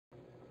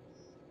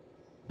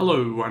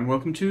Hello and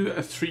welcome to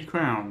Three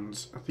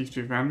Crowns, a Thief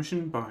to Van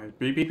mission by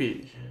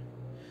BBB.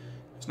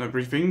 There's no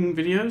briefing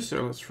video,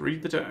 so let's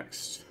read the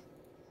text.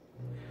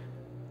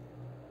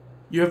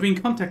 You have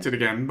been contacted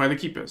again by the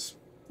Keepers.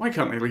 Why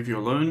can't they leave you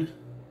alone?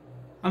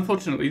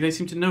 Unfortunately, they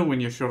seem to know when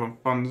you're short on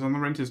funds and the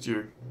rent is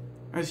due.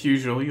 As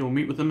usual, you'll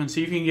meet with them and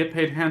see if you can get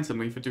paid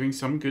handsomely for doing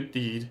some good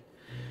deed.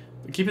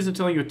 The Keepers are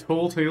telling you a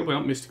tall tale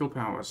about mystical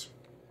powers.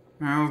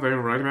 Well, they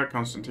were right about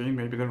Constantine,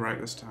 maybe they're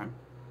right this time.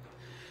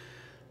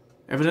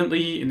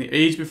 Evidently, in the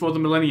age before the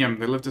millennium,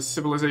 there lived a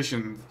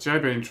civilization, the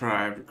Jibane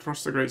tribe,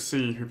 across the Great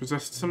Sea, who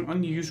possessed some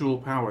unusual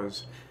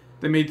powers.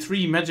 They made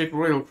 3 magic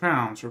royal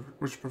crowns,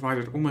 which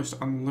provided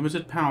almost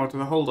unlimited power to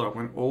the holder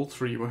when all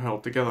 3 were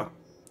held together.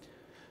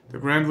 The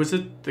Grand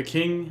Wizard, the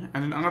King,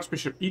 and an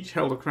Archbishop each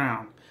held a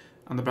crown,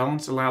 and the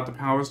balance allowed the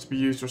powers to be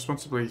used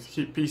responsibly to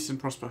keep peace and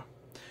prosper.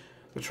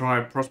 The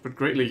tribe prospered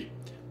greatly.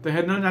 They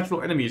had no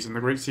natural enemies, and the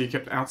Great Sea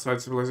kept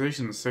outside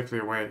civilizations safely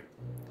away.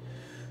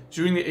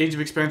 During the Age of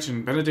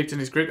Expansion, Benedict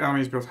and his great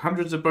armies built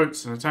hundreds of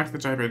boats and attacked the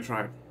Jibane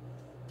tribe.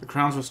 The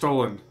crowns were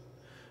stolen,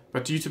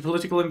 but due to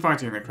political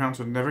infighting, the crowns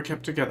were never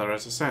kept together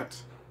as a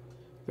set.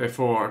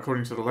 Therefore,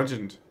 according to the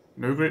legend,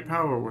 no great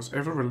power was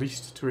ever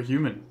released to a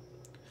human.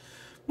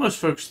 Most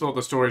folks thought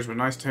the stories were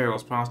nice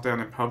tales passed down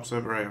in pubs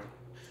over ale.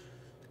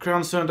 The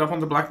crowns turned up on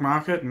the black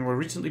market and were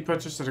recently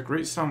purchased at a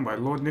great sum by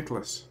Lord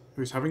Nicolas,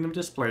 who is having them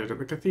displayed at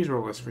the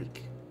cathedral this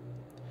week.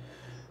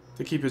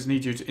 The Keepers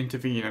need you to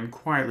intervene and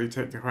quietly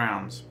take the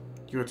crowns.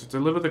 You are to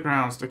deliver the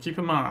crowns to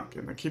Keeper Mark,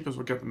 and the Keepers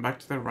will get them back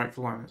to their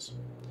rightful owners.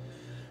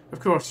 Of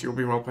course, you'll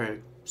be well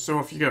paid, so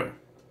off you go.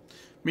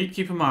 Meet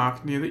Keeper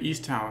Mark near the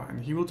East Tower,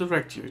 and he will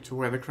direct you to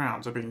where the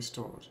crowns are being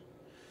stored.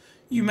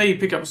 You may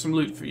pick up some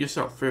loot for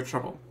yourself for your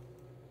trouble.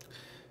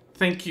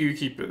 Thank you,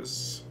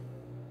 Keepers.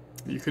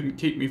 You couldn't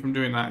keep me from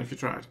doing that if you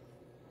tried.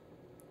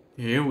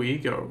 Here we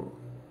go.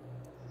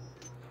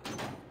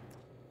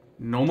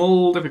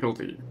 Normal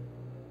difficulty.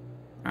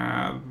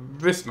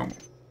 This normal.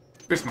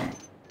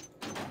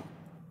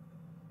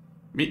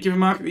 Meet Keeper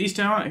Mark at the East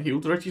Tower, and he will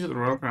direct you to the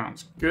Royal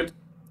Crowns. Good.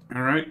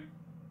 Alright.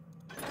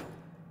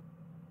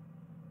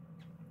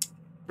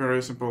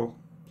 Very simple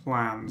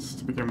plans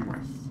to begin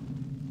with.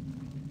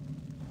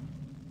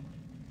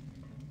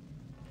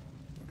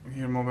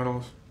 Here, more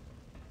medals.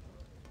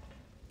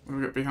 What do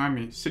we got behind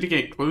me? City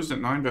gate closed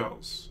at 9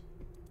 bells.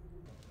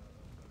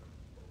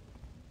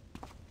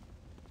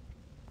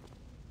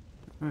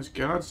 There's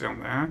guards down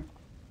there.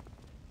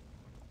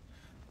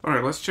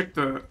 Alright, let's check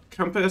the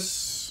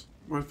compass.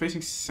 We're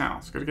facing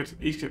south. Gotta get to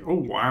the east gate. Oh,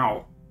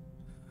 wow.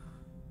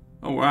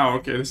 Oh, wow.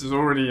 Okay, this is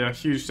already a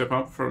huge step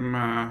up from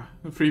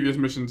the previous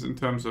missions in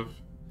terms of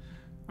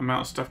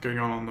amount of stuff going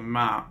on the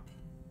map.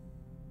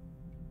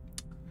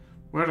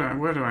 Where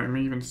do I am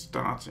even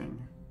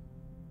starting?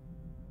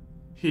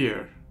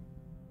 Here.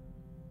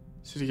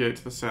 City gate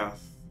to the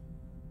south.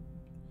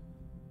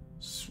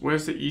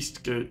 Where's the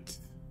east gate? Is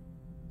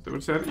that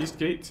what it said? East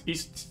gate?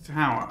 East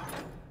tower.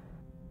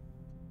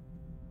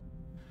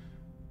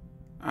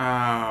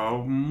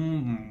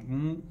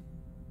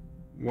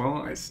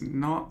 Well, it's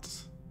not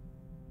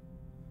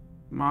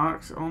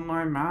marked on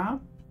my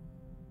map.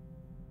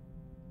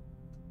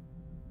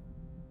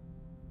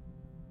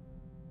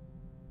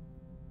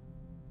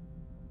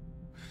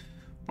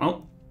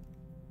 Well,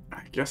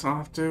 I guess I'll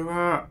have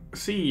to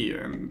see,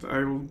 and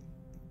I will,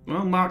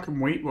 well, mark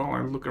and wait while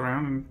I look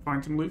around and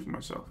find some loot for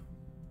myself.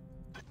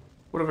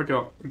 What have I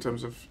got in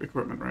terms of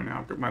equipment right now?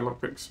 I've got my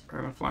lockpicks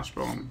and a flash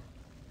bomb.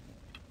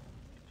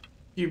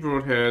 A few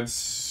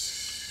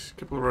broadheads, a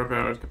couple of rope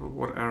arrows, a couple of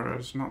water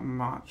arrows, not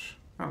much.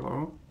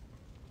 Hello.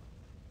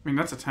 I mean,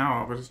 that's a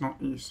tower, but it's not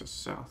east, it's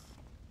south.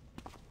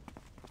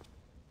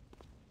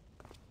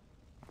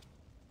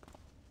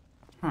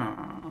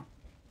 Huh.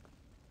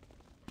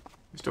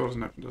 This door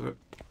doesn't open, does it?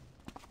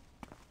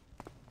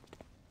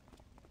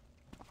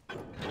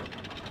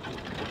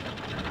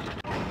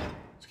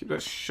 Let's keep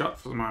that shut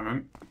for the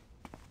moment.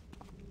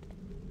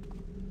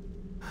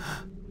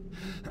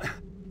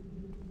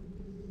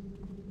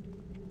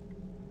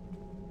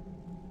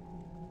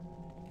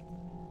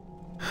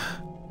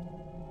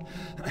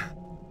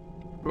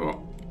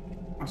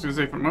 I was going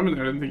to say, for a moment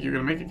there, I didn't think you were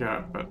going to make it,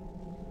 Garrett, but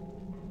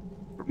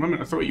for a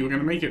moment I thought you were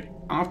going to make it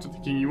after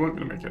thinking you weren't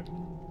going to make it.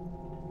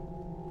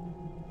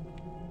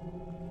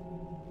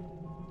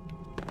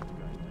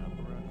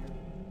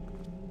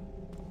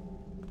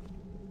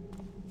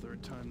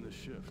 Third time this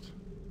shift.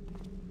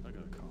 I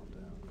gotta calm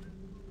down.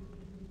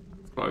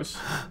 Close.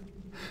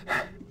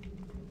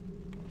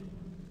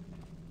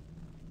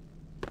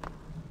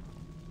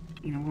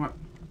 You know what?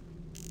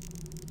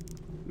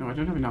 No, I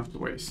don't have enough to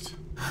waste.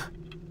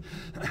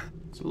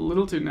 It's a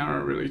little too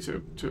narrow, really,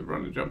 to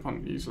run and jump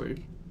on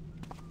easily.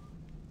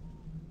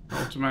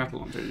 Or to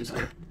mantle onto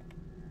easily.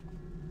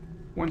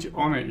 Once you're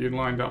on it, you're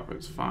lined up,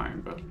 it's fine,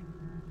 but...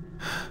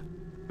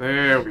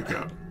 There we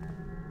go.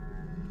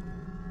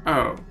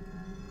 Oh.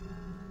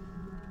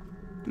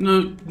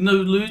 No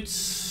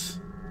loots?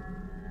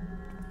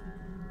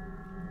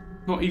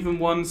 Not even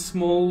one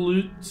small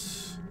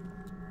loot?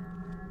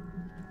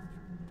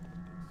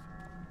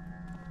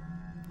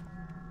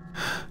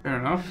 Fair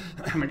enough.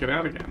 Can I get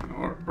out again?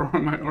 Or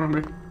am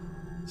I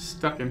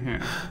stuck in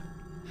here?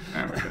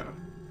 There we go.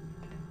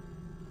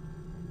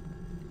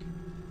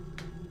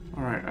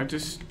 Alright, I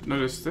just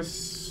noticed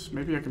this.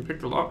 Maybe I can pick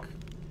the lock.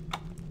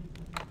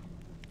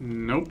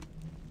 Nope.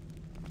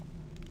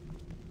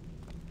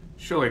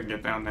 Surely I can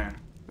get down there.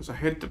 There's a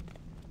head to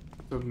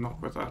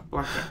knock with that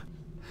blackjack.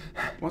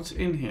 What's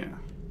in here?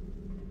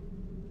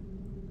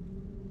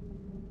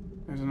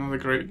 There's another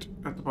grate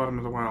at the bottom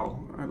of the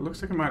well. It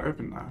looks like it might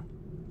open that.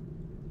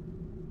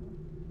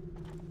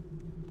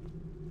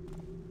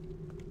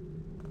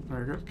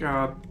 Very good.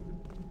 Guard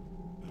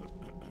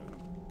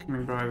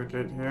coming by the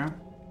gate here.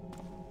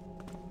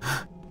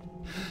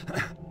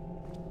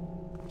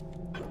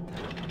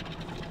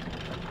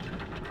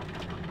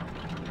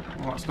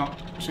 Well, it's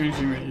not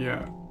changing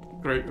the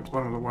grate at the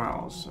bottom of the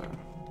well, so...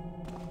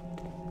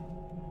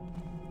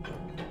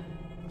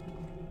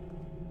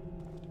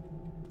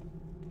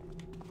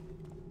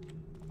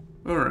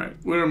 Alright,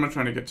 where am I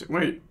trying to get to?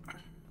 Wait.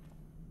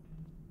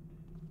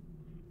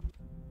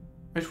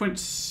 I just went...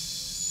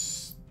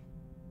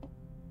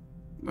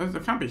 I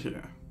can't be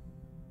here.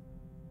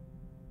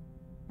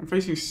 I'm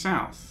facing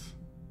south.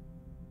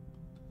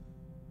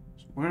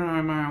 So where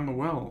am I on the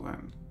well,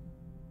 then?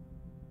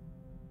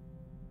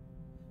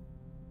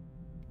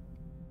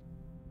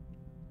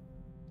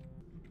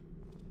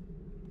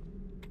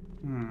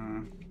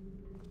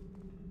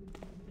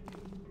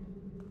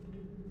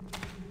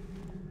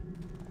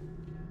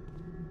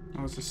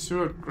 Oh, there's a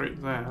sewer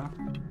grate there.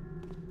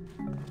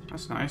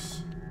 That's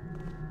nice.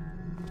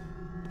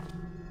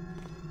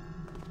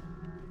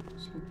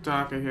 It's a little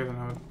darker here than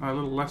a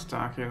little less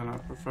dark here than I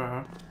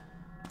prefer.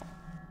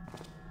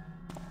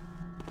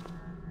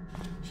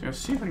 So I'll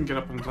see if I can get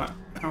up into that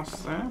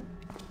house there.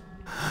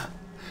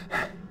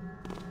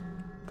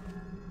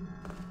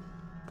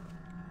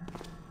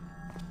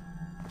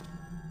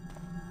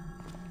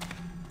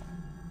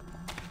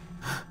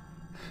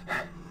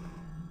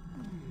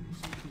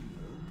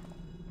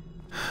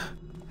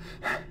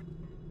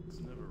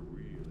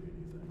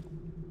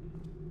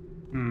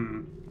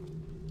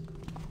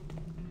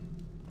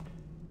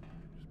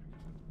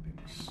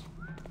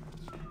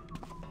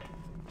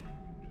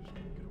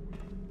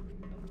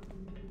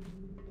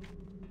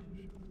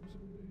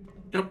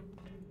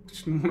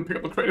 I didn't want to pick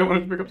up the crate, I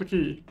wanted to pick up the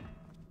key.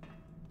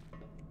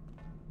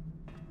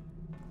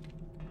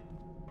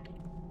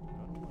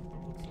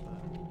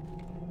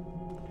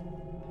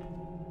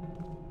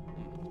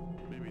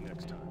 Maybe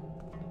next time.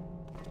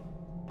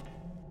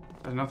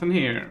 There's nothing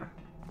here.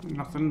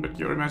 Nothing but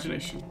your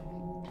imagination.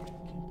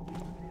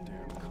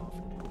 Damn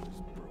coffee pot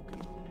is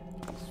broken.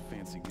 These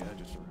fancy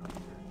gadgets around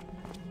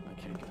here. I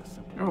can't get a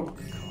simple cup of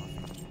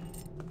coffee.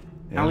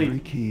 Every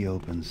key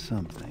opens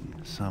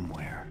something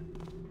somewhere.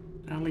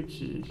 Alley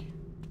key.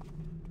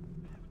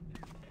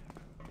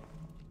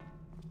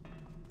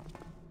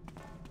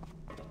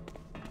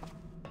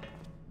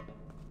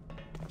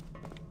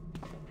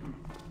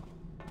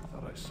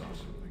 Thought I saw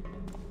something.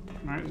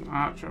 There's an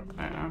arch up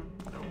there.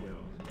 Oh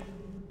well.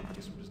 I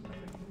guess it was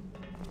nothing.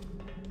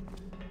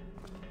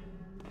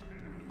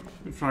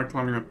 Should try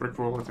climbing that brick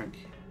wall, I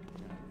think.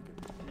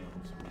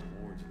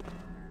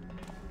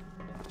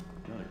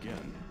 Not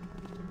again.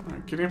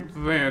 Right, getting up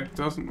there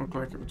doesn't look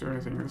like it would do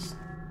anything.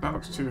 That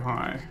looks too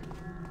high.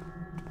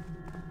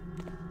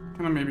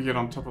 Can I maybe get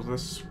on top of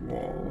this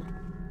wall?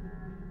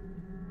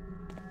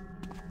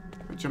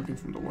 By jumping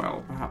from the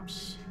well,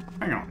 perhaps.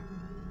 Hang on.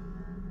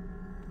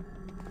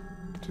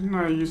 Didn't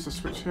I use the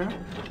switch here?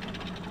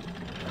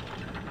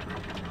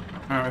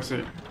 Oh, I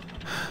see.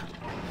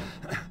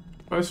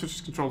 Both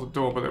switches control the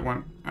door, but they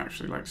won't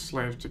actually, like,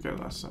 slave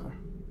together, so...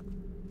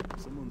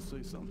 Someone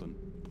say something.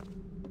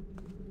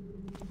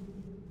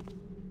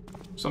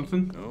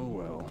 Something? Oh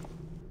well.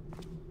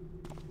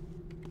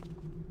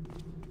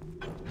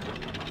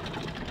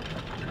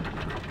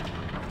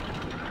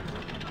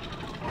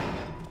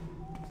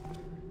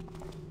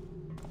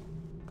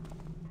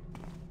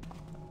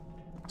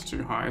 It's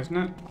too high, isn't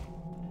it?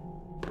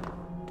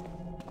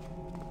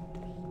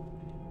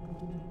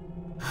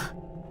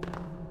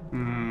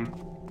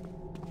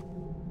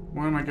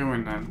 Where am I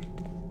going then?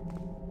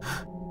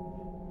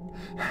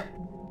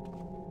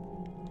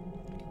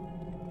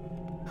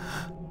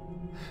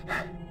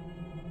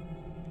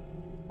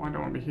 Why don't I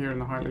want to be here in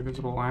the highly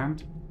visible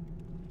land?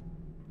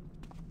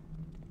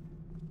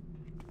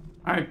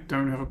 I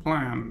don't have a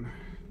plan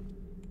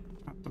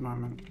at the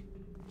moment.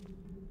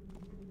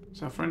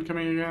 Is our friend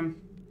coming again?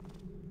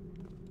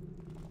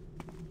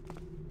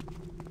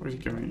 Where's he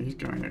going? He's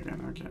going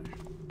again, okay.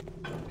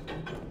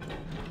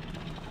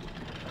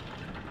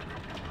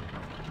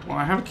 Well,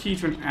 I have a key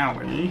to an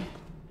alley.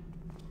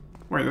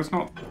 Wait, that's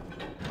not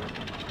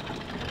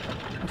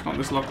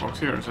this lockbox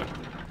here, is it?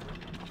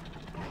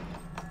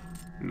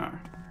 No.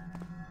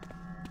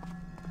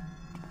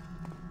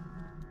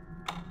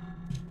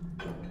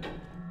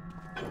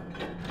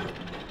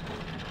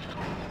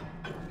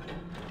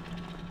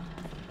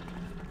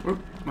 Whoop,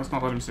 let's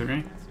not let him see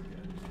me.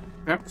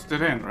 Yep, it's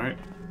dead end, right?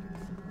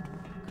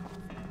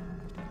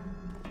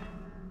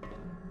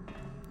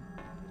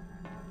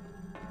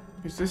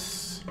 Is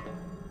this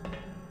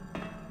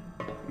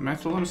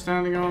metal I'm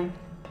standing on?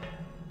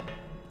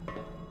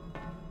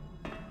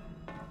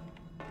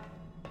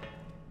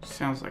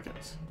 Sounds like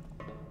it.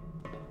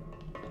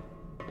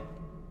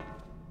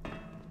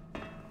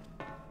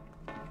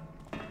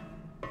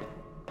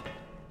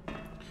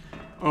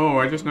 Oh,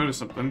 I just noticed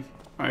something.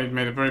 I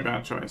made a very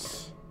bad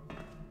choice.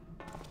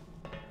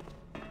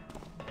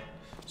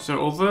 So,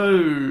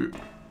 although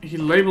he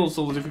labels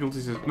all the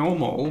difficulties as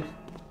normal,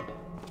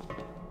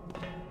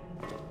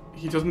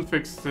 he doesn't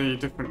fix the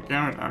different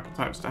Garrett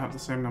archetypes to have the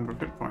same number of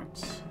hit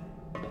points.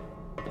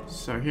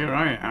 So here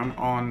I am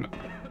on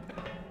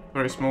a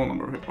very small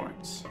number of hit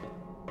points.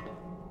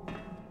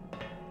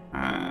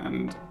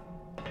 And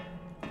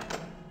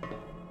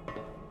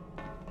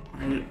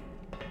it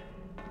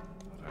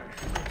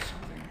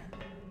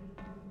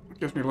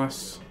gives me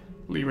less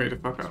leeway to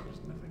fuck up.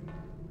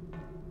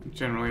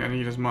 Generally, I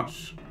need as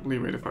much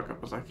leeway to fuck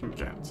up as I can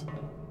get.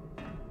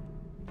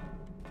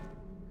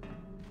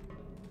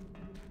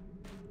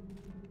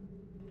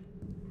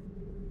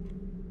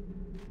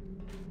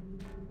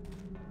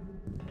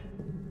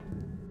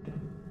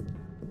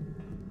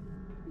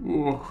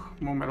 Ooh,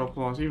 more metal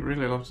claws. He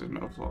really loves his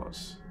metal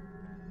claws.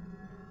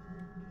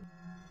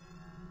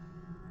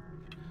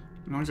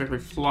 Not exactly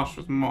flush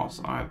with moss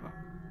either.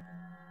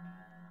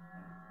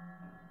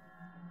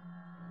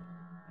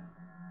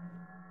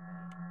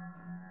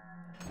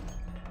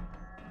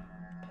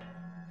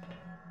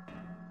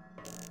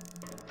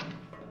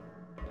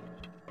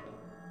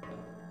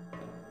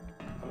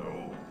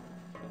 Hello.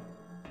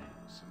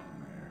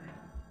 Someone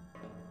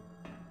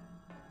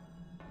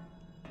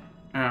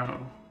there.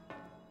 Oh.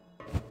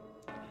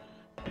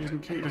 He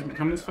doesn't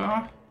come this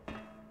far?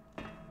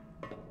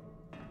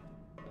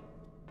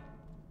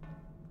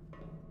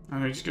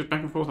 Oh, he just goes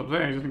back and forth up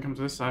there, he doesn't come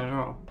to this side at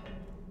all.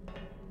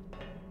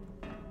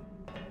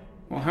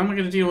 Well, how am I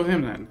going to deal with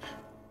him then?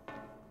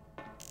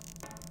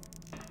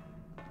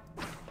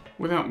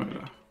 Without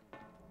murder.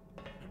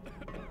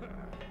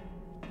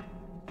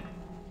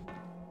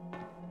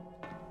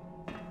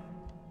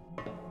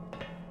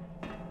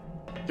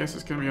 Guess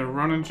it's going to be a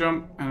run and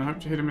jump, and I hope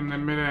to hit him in the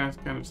mid-air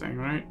kind of thing,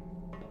 right?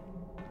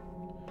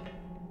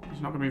 It's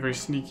not going to be very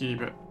sneaky,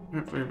 but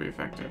hopefully it'll be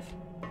effective.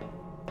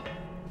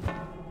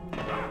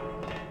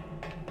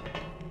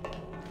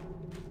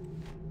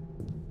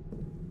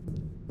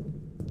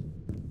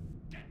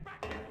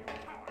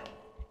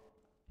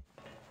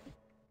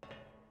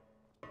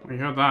 We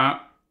heard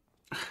that.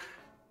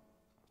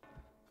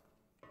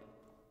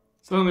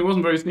 Certainly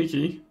wasn't very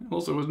sneaky,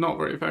 also was not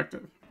very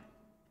effective.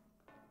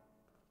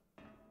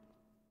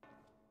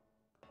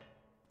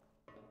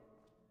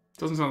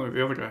 Doesn't sound like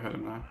the other guy had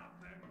him now.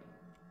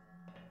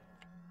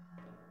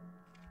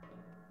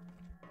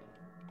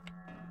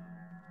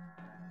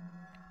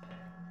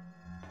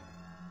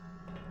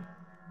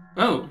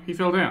 Oh, he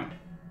fell down.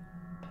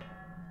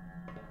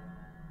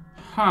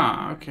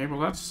 Huh, okay, well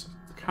that's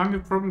kind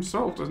of problem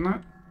solved, isn't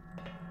it?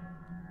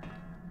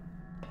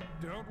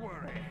 Don't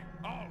worry,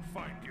 I'll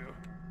find you.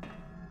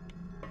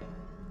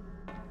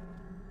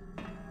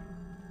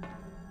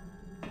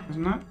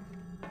 Isn't it?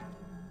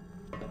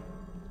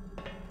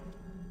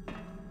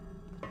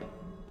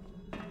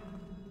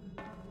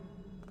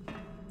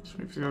 Just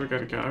wait for the other guy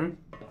to go.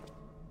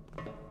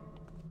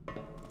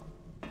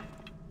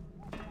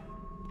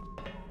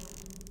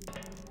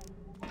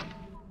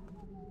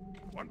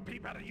 One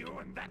peep out of you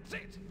and that's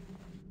it.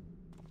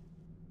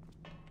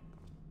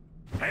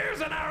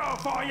 Here's an arrow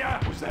for you!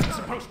 Was that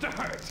supposed to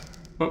hurt?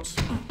 Whoops.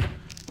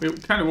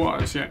 It kind of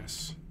was,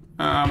 yes.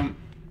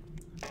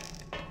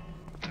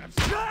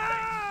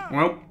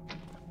 Well,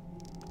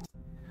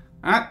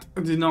 that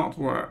did not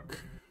work.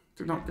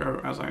 Did not go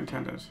as I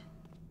intended.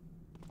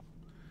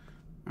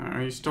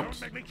 He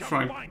stopped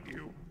trying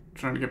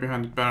to get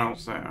behind the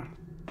barrels there.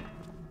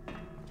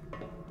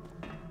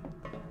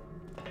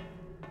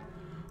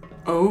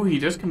 Oh, he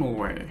does come all the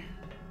way.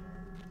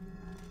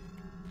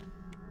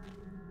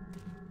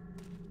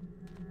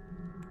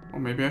 Or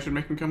maybe I should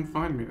make him come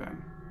find me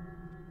then.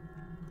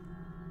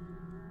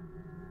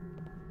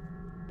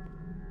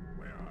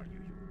 Where are you,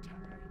 you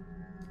tappy?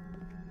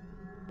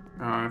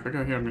 If I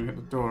go here, I'm gonna hit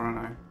the door, aren't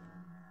I?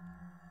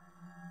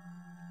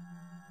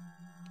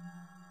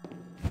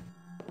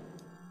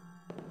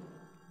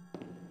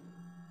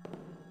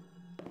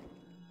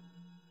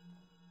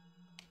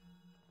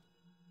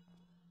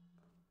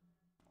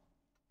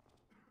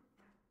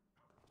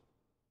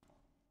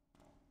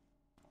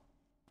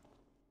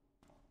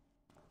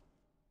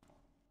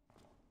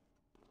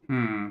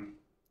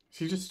 Has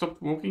he just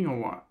stopped walking or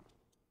what?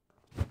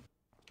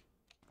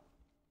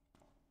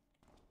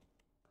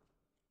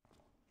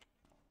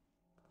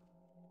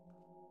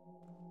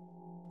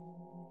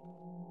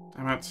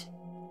 Damn it.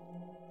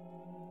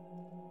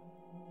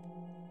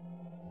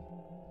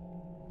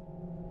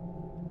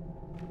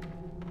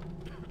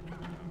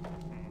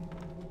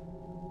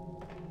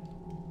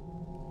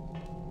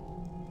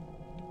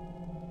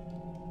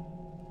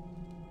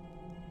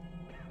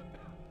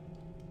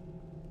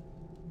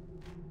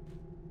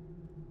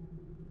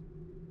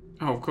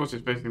 Oh, of course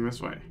it's facing this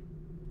way.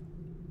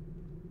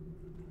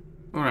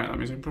 Alright, that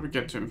means I can probably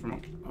get to him from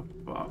up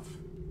above.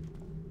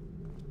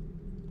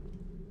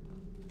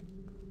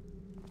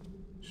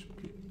 Just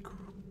be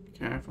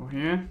careful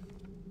here.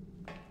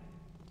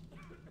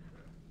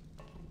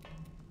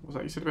 What was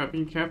that you said about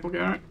being careful,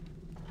 Garrett?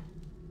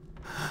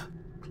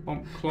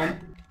 Clomp, clomp.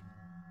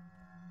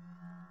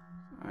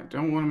 I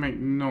don't want to make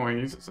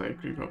noise as I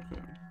creep up to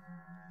him.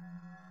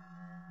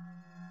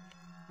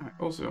 I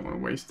also don't want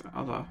to waste the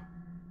other.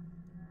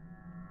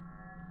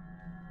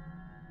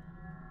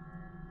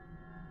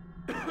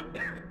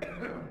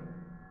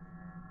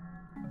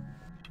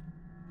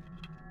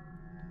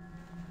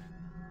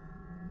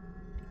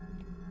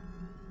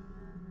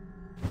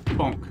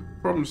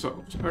 Bonk. Problem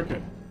solved.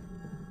 Okay.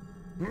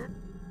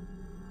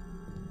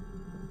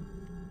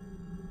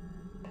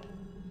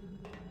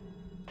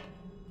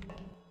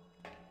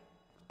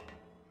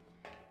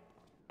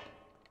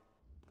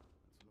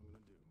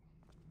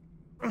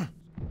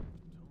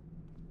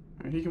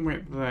 He can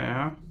wait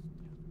there.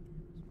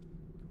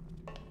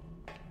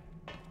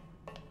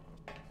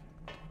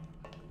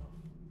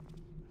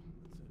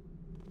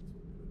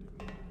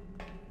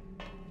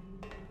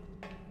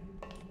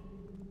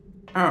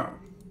 Oh.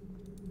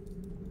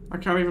 I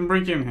can't even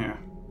break in here.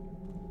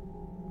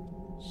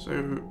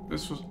 So,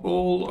 this was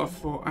all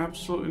for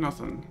absolutely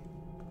nothing.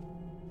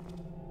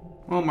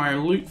 Well, my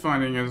loot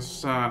finding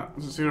is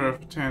 0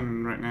 of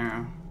 10 right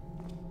now.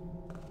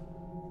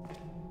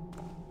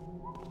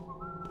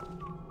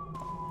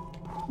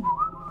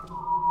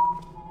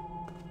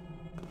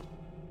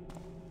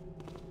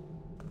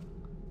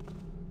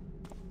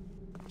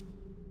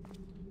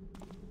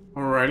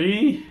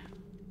 Alrighty.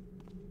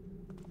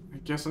 I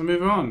guess I'll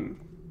move on.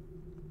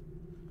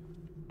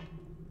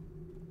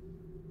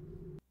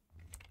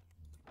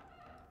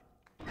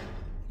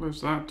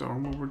 Close that door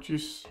and we'll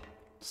reduce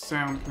the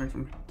sound coming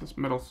from this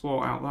metal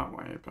floor out that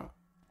way, but...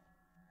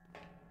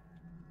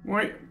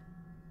 Wait.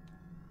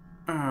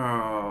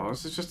 Oh,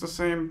 is this just the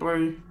same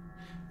bloody...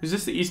 Is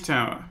this the East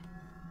Tower?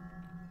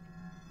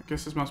 I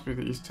guess this must be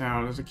the East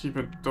Tower. There's a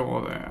keeper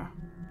door there.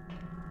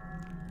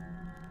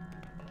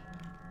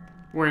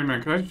 Wait a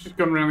minute, could I just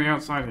go around the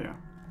outside here?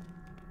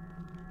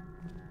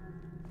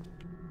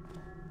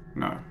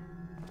 No.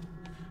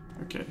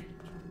 Okay.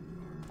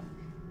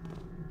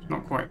 It's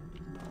not quite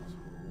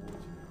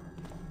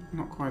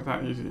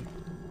that easy.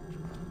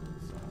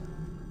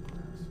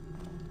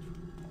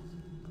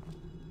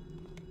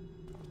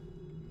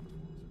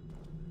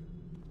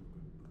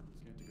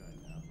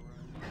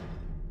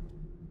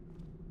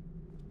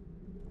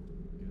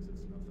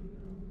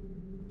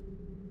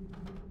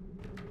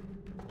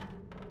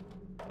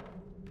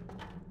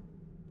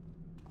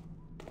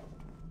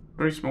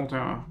 Very small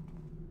tower.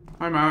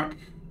 Hi, Mark.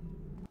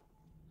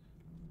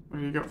 What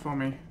do you got for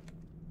me?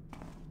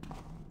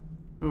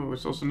 Oh,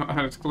 it's also not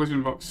had its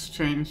collision box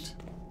changed.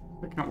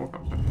 I can't walk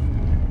up to it.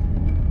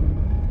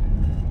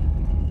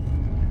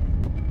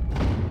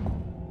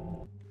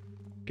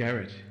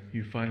 Garrett,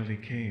 you finally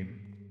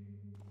came.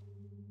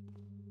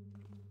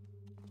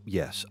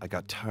 Yes, I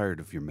got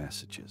tired of your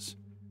messages.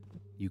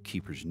 You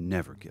keepers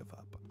never give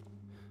up.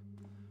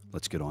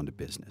 Let's get on to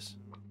business.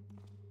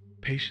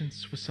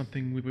 Patience was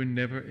something we were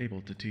never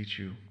able to teach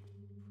you.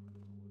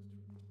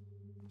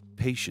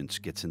 Patience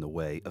gets in the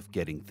way of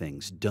getting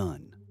things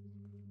done.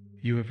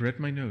 You have read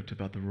my note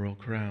about the royal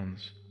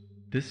crowns.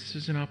 This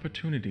is an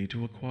opportunity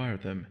to acquire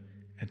them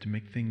and to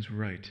make things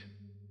right.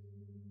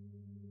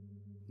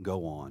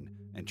 Go on,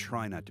 and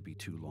try not to be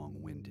too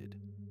long-winded.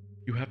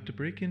 You have to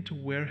break into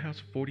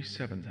Warehouse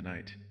 47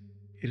 tonight.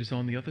 It is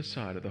on the other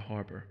side of the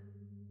harbor.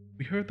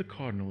 We heard the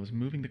Cardinal is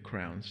moving the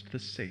crowns to the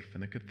safe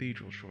in the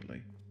cathedral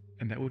shortly,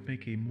 and that would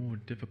make a more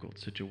difficult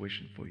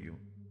situation for you.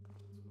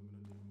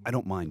 I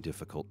don't mind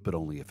difficult, but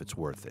only if it's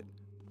worth it.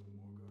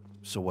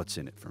 So what's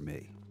in it for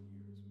me?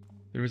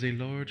 There is a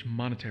large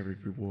monetary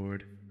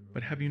reward,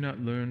 but have you not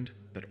learned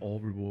that all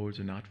rewards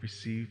are not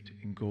received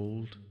in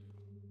gold?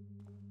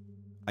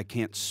 I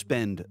can't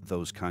spend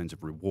those kinds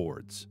of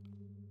rewards.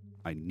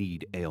 I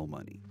need ale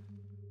money.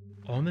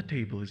 On the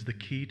table is the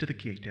key to the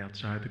gate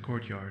outside the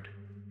courtyard.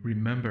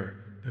 Remember,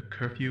 the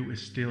curfew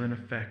is still in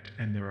effect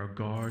and there are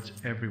guards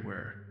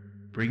everywhere.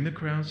 Bring the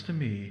crowns to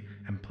me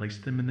and place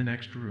them in the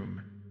next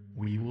room.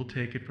 We will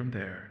take it from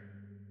there.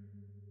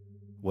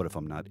 What if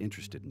I'm not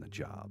interested in the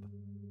job?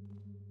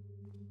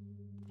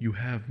 You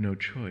have no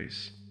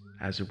choice,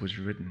 as it was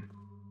written.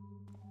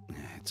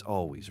 It's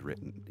always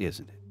written,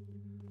 isn't it?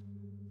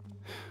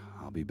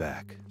 I'll be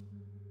back.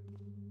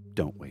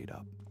 Don't wait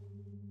up.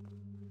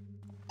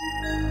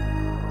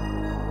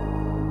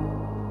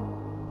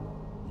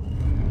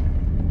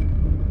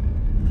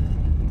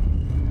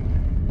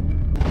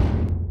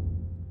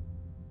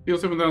 Deal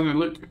 7,000 in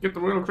loot. Get the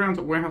royal crowns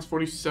at Warehouse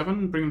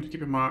 47, bring them to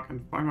Keeper Mark,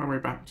 and find my way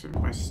back to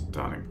my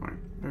starting point.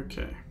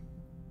 Okay.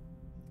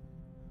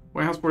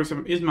 Warehouse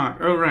 47 is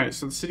marked. Oh, right,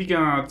 so the city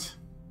guard...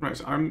 Right,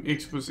 so I'm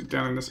explicit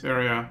down in this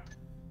area.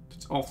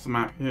 It's off the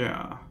map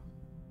here.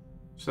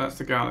 So that's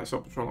the guy that's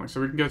up patrolling.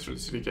 So we can go through the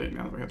city gate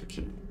now that we have the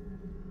key.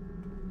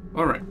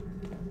 Alright.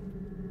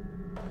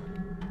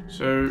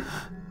 So,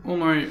 all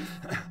my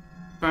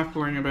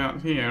baffling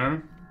about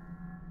here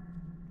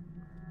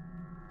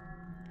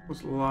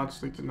was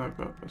largely to no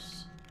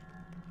purpose.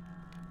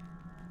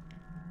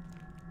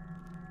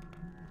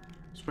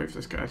 Just wait for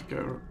this guy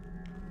to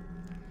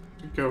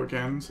go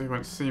again, so he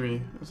won't see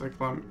me as I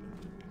climb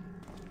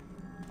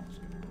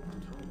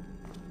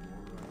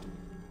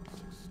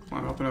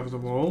up and over the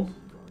wall.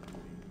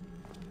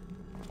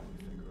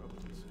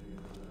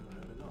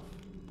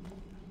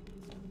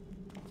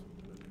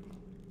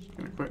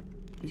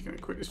 He's gonna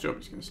quit his job.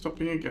 He's gonna stop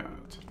being a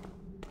guard.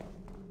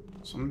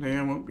 Someday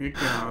I won't be a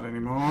guard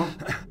anymore.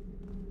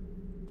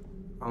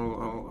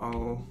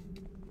 I'll.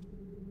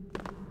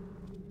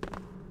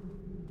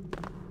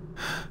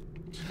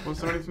 Was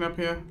there anything up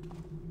here?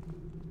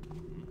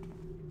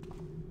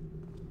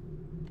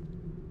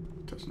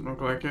 Doesn't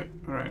look like it.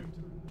 Alright.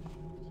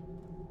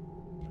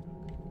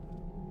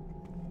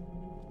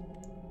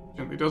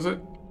 Gently does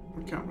it.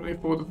 We can't really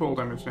afford the fall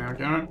damage now,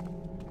 Garrett.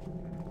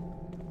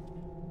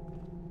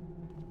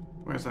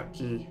 Where's that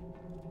key?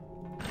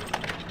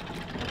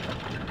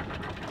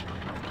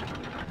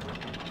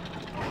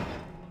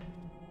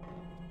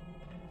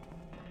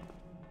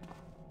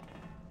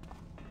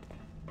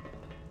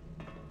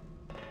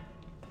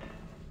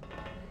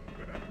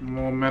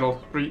 More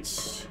metal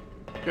streets.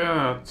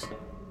 God.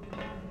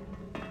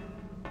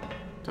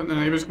 Don't the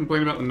neighbors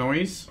complain about the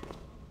noise?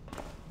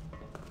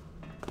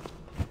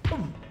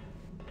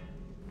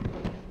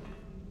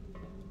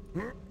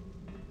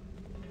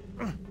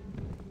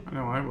 I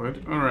know I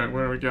would. Alright,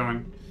 where are we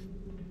going?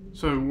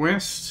 So,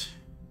 west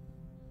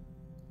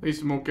leads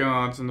to more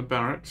guards in the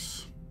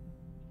barracks.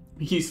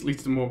 East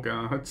leads to more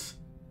guards.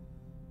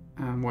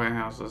 And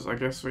warehouses. I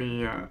guess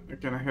we are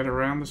gonna head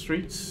around the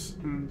streets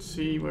and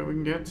see where we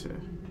can get to.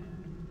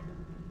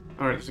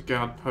 Alright, there's a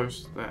guard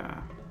post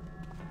there.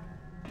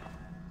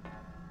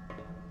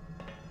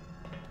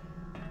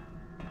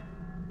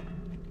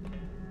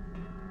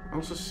 I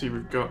also see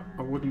we've got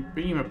a wooden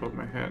beam above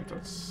my head.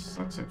 That's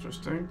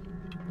interesting.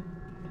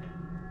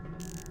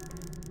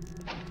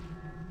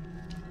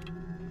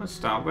 Let's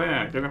start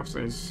there. Get off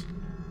these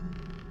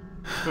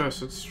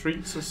cursed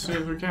streets as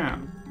soon as we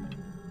can.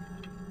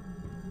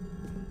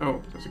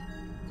 Oh,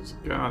 there's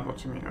a guard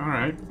watching me.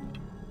 Alright.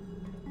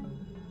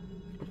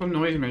 Couple of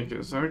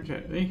noisemakers,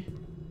 okay.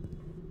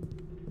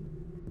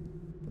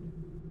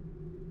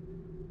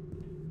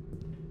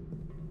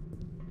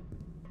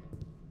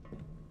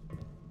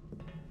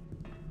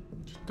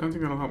 Don't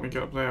think that'll help me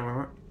get up there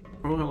with it.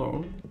 Oh,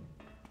 hello.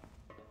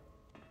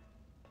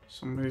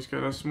 Somebody's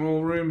got a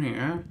small room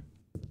here.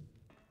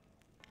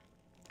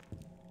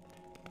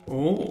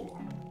 Oh.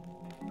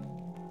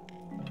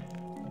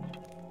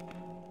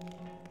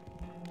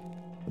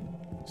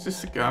 Is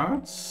this the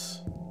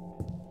guards?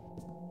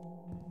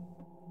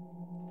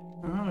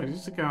 Oh, it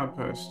is the guard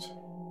post.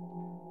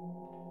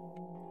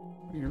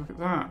 You look at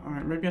that.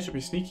 Alright, maybe I should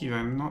be sneaky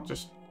then, not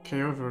just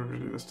KO over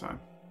everybody this time.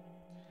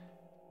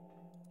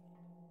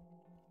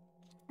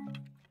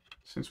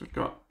 Since we've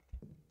got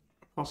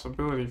a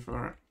possibility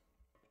for it.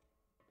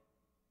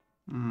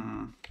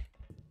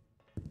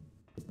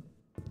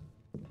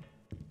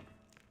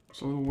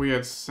 It's a little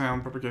weird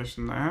sound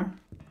propagation there.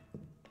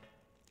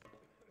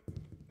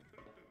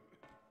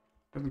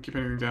 Doesn't keep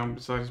anything down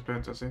beside his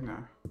bed, does he? No.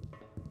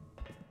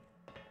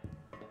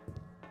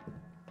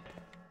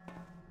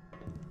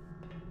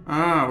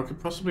 Ah, we could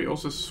possibly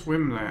also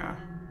swim there.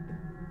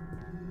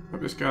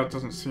 Hope this guard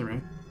doesn't see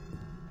me.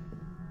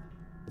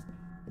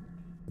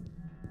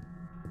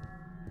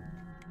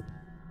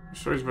 I'm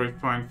sure he's a very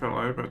fine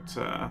fellow, but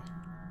oh,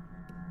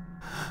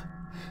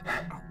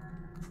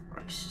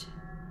 Christ.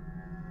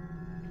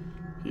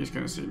 He's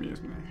gonna see me,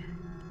 isn't he?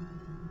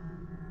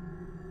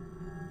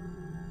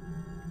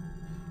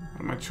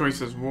 And my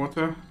choice is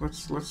water.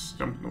 Let's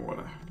jump in the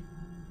water.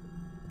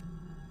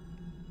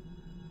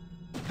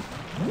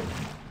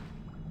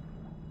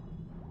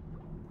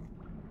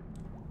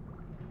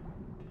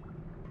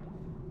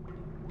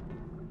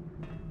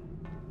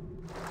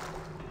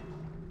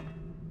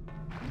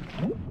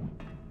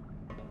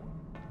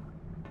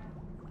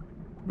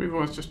 We've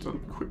always just done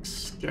a quick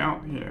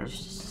scout here,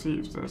 just to see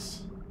if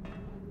there's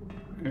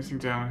anything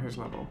down at his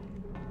level.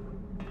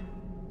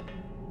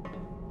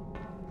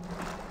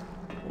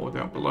 Or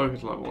down below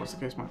his level, as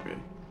the case might be.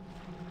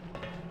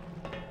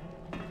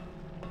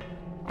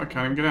 I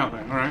can't even get out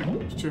there. Alright,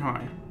 it's too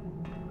high.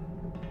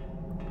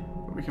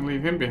 But we can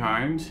leave him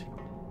behind.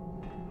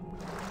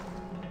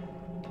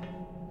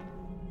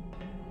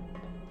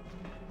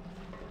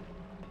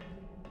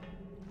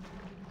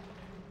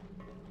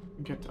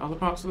 And get to other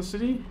parts of the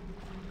city?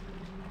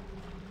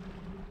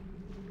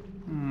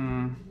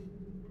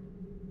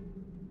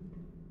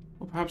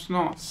 Well, perhaps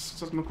not.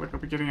 Doesn't look like I'll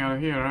be getting out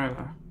of here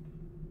either.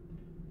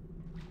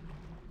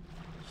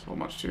 So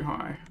much too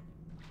high.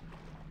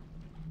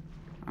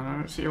 And I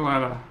don't see a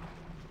ladder.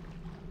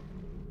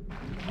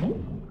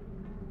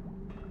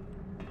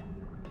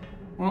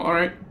 Well,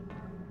 alright.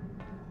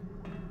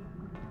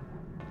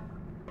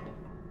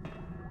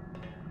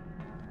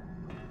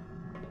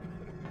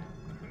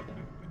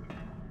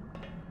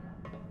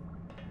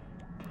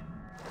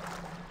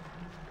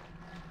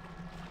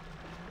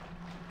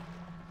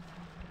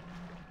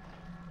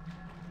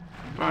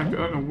 back. I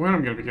don't know when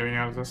I'm going to be getting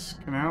out of this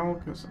canal,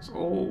 because it's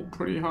all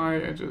pretty high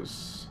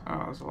edges.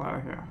 Oh, there's a ladder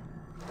here.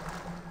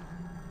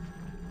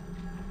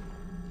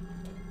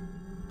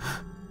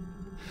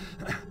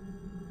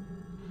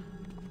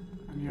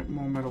 And yet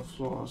more metal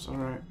floors,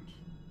 alright.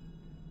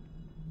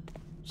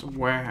 It's a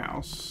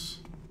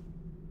warehouse.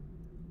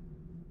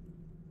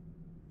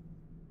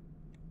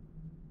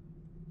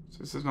 So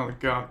this is another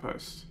guard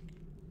post.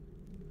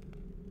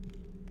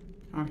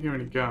 Can't hear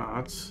any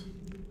guards.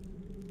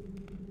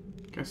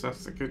 Guess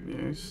that's the good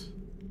news.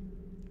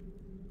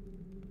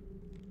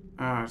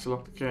 Ah, it's a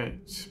locked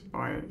gate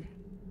by...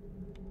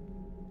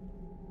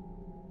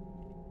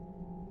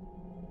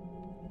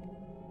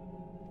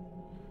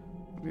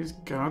 Are these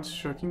guards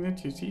shirking their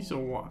duties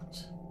or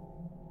what?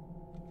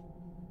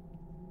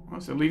 Oh,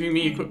 so leaving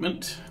me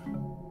equipment?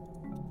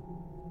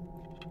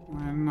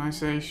 When I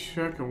say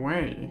shirk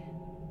away...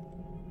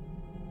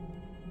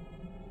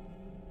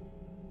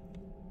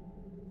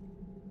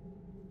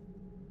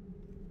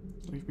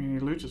 Leave me any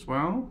loot as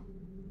well.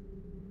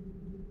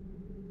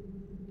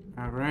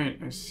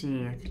 Alright, I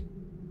see. I could...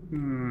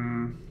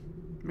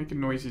 Make a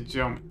noisy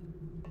jump.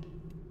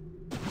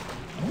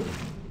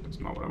 That's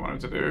not what I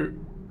wanted to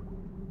do.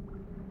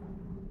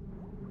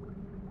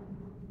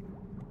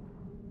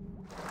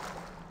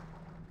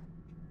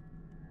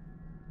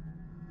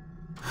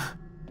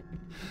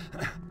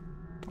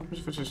 What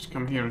if I just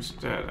come here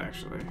instead,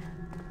 actually?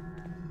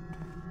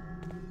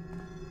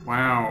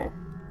 Wow.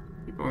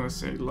 People in the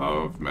city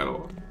love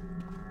metal.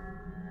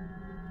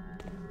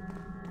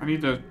 I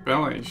need those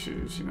ballet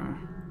shoes, you know.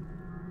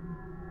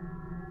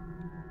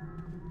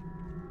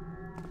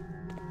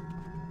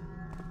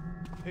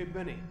 Hey,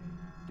 Benny.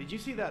 Did you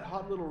see that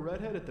hot little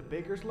redhead at the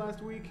baker's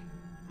last week?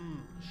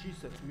 She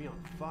sets me on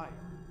fire.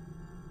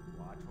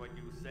 Watch what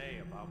you say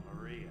about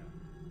Maria.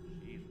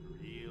 She's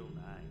real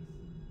nice.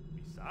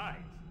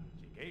 Besides,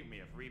 she gave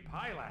me a free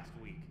pie last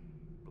week.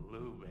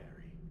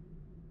 Blueberry.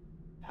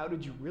 How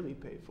did you really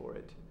pay for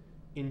it?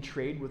 In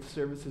trade with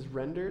services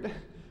rendered?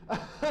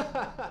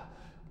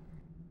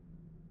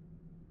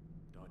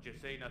 Don't you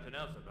say nothing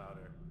else about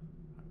her.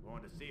 I'm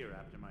going to see her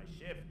after my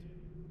shift.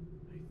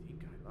 I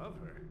think I love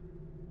her.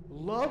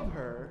 Love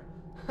her?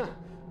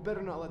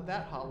 Better not let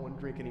that hot one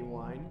drink any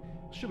wine.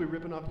 She'll be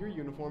ripping off your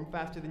uniform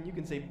faster than you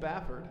can say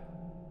Bafford.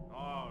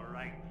 All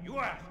right, you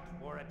asked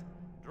for it.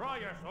 Draw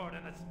your sword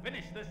and let's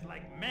finish this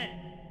like men.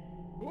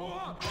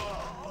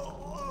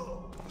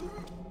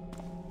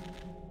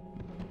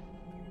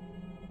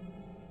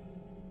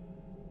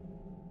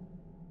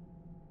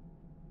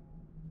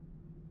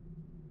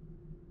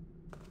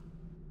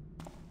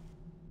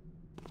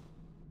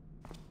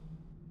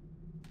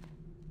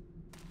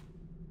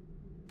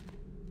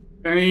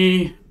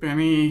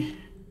 Benny.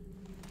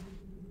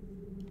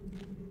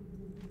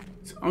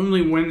 It's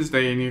only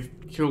Wednesday and you've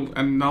killed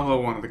another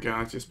one of the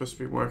guards you're supposed to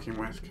be working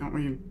with. Can't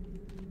we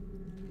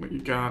let you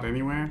guard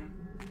anywhere?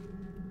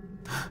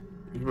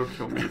 He will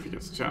kill me if he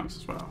gets a chance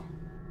as well.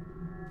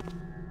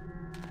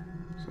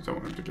 So I don't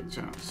want him to get a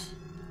chance.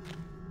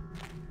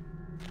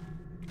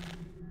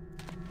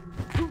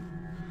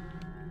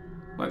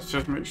 Let's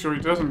just make sure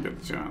he doesn't get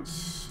the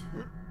chance.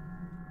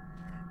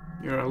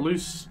 You're a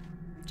loose...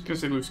 I was gonna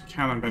say loose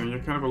cannon, Benny. You're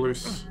kind of a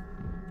loose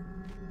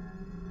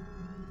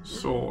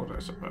sword, I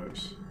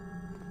suppose.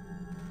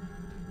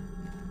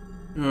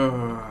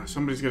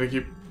 Somebody's gotta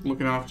keep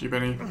looking after you,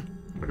 Benny.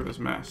 Look at this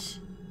mess.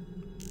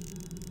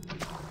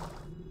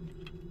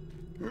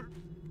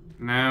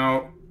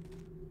 Now,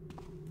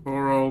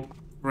 poor old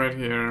Red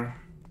here.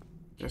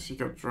 Guess he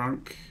got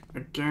drunk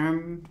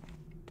again.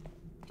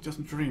 He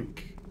doesn't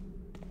drink.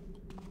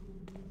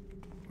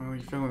 Well,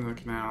 he fell in the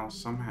canal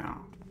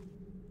somehow.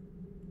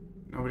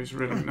 Nobody's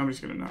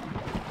gonna know.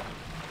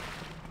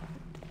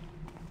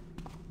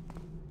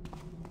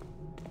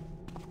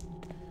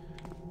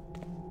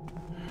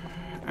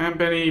 And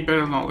Benny,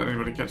 better not let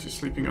anybody catch you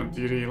sleeping on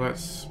duty.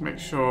 Let's make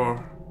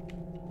sure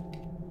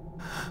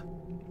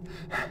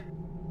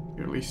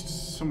you're at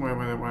least somewhere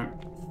where they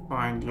won't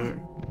find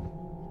you.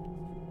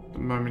 The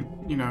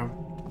moment, you know,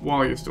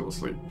 while you're still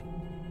asleep.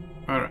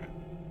 Alright.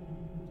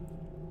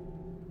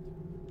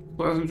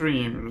 Pleasant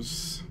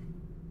dreams.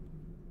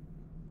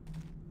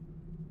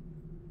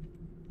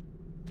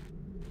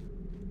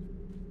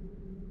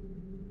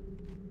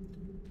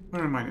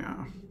 Where am I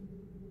now?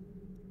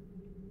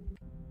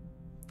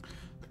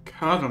 The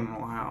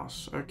Cardinal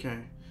House. Okay.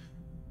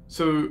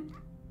 So,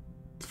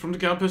 from the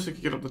guard post, I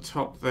could get up the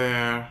top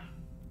there.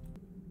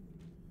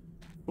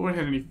 Before I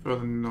head any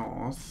further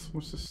north,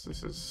 what's this?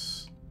 This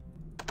is...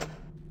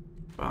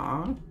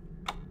 bar?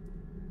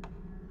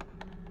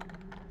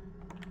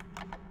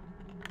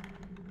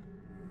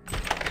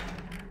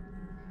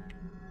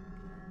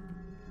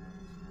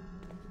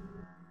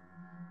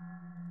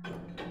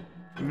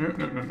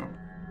 No.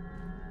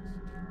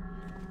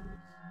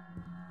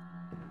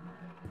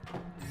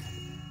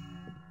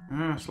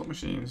 Ah, slot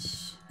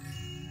machines.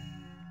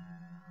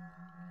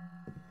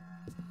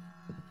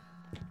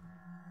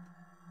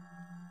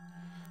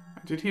 I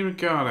did hear a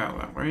guard out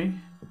that way.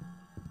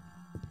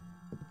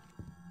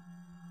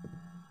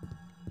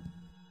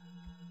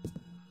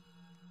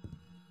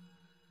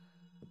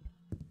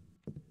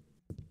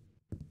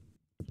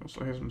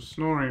 also hear some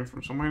snoring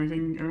from somewhere.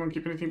 Anyone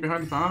keep anything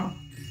behind the bar?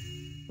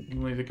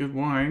 Only the good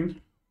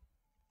wine.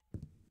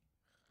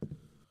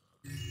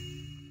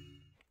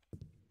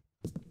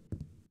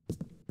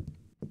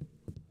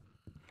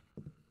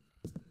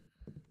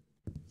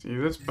 See,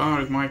 this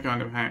bar is my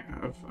kind of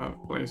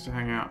place to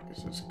hang out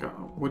because it's got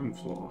a wooden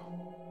floor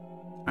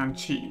and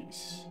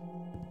cheese.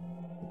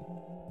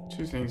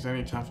 2 things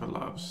any Taffer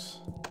loves,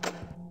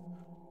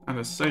 and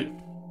a safe.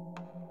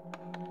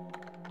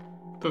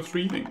 The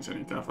 3 things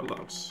any Taffer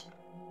loves.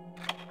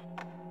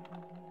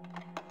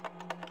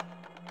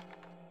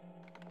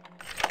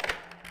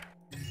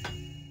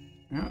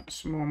 Yeah,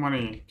 some more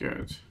money.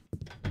 Good.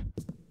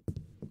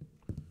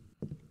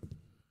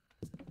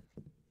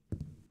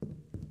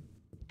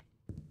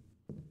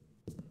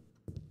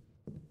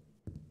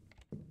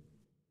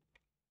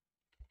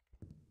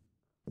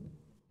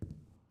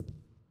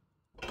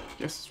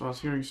 Guests, while I was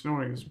hearing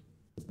snoring,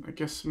 I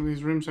guess some of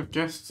these rooms have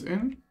guests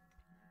in?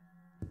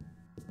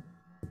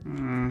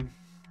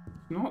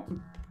 Not the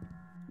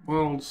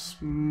world's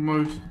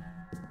most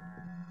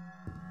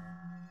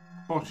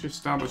posh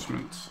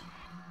establishment.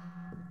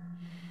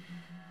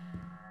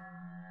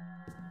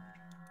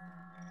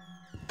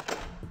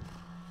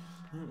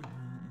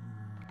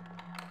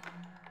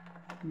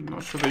 I'm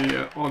not sure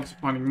the odds of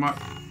finding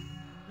much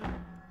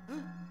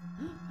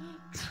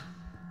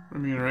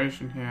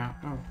remuneration here.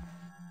 Oh.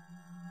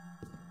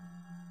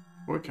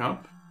 Wake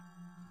up.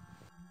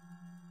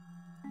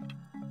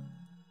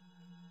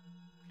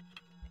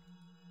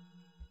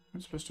 I'm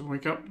supposed to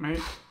wake up,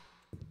 mate.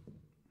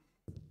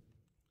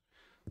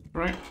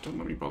 Right, don't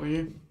let me bother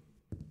you.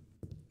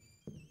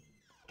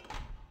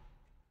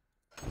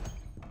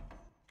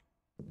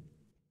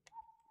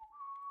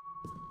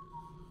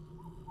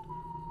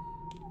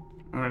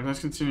 Alright,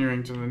 let's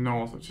continuing to the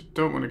north, which I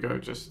don't want to go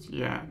just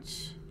yet.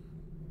 It's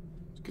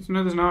good to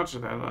know there's an archer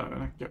there, though,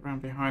 and I can get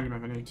round behind him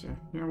if I need to.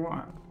 You know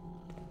what?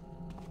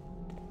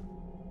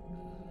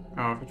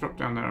 Oh, if I drop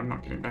down there, I'm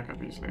not getting back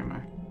up easily, am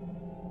I?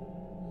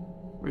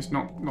 At least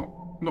not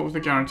with the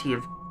guarantee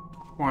of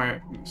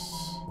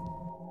quietness.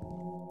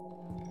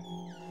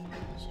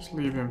 Let's just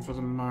leave him for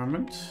the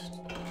moment.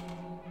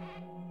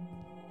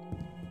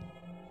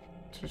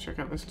 Should I check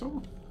out this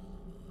door?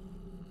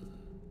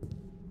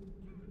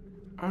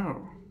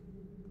 Oh.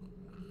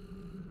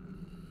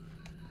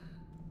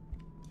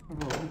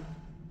 Oh.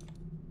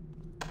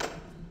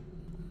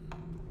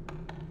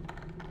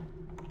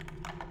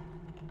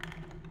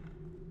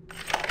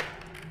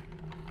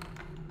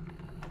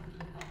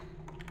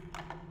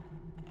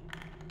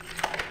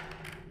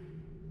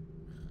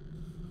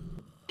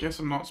 Guess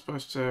I'm not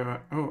supposed to,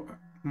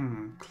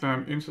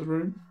 climb into the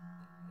room?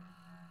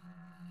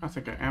 I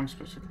think I am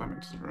supposed to climb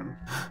into the room.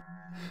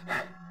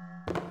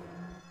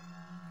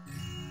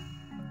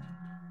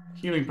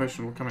 Healing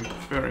potion will come in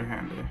very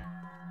handy.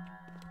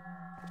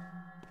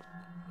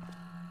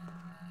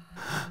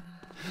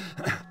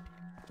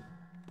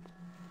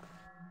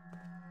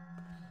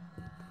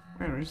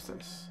 Where is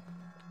this?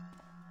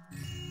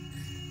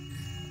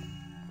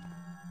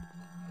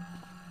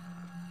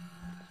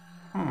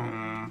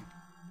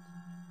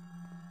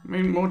 I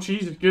mean, more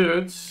cheese is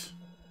good.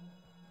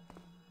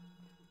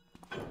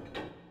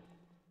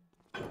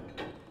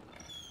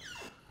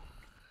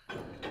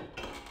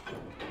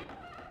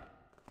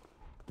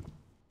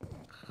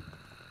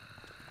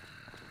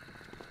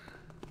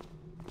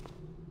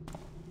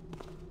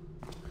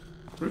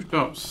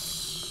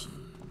 Rooftops.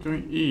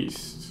 Going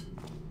east.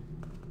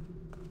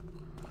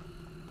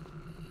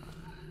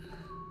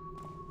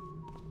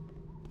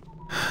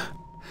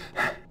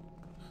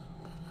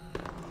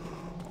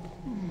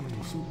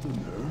 Something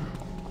there.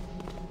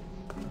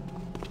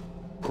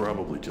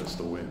 Probably just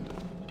the wind.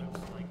 Looks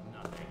like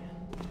nothing.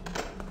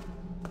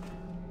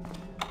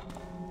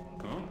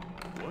 Huh?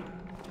 What?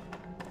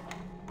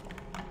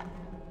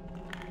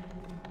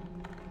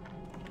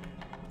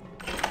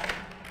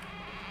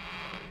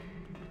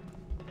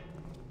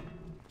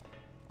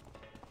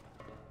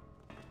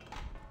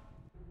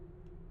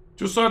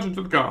 To Sergeant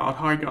of the Guard,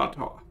 High Guard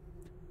Tower.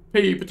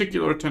 Pay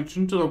particular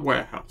attention to the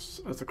warehouse,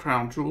 as the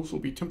crown jewels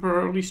will be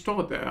temporarily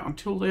stored there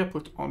until they are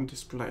put on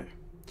display.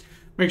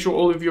 Make sure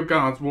all of your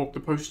guards walk the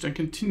post and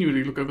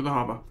continually look over the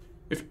harbour.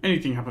 If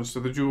anything happens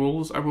to the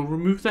jewels, I will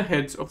remove the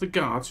heads of the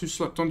guards who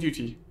slept on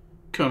duty.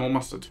 Colonel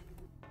Mustard.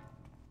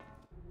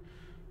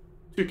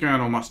 To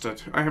Colonel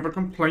Mustard, I have a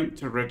complaint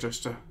to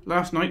register.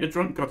 Last night a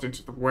drunk got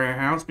into the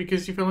warehouse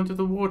because he fell into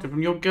the water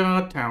from your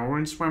guard tower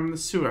and swam in the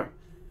sewer.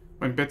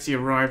 When Betsy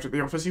arrived at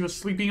the office, he was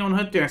sleeping on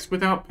her desk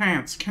without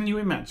pants. Can you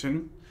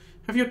imagine?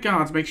 Have your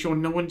guards make sure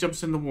no one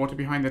jumps in the water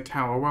behind the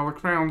tower while the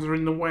crowns are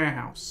in the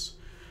warehouse.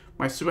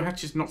 My sewer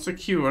hatch is not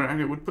secure, and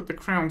it would put the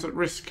crowns at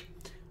risk.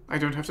 I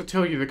don't have to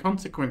tell you the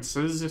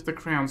consequences if the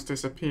crowns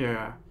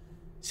disappear.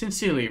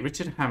 Sincerely,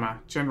 Richard Hammer,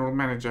 General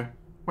Manager,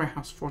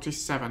 Warehouse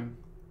 47.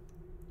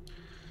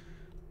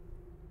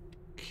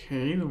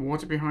 Okay, the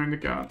water behind the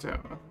guard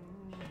tower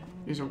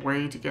is a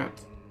way to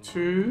get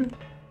to...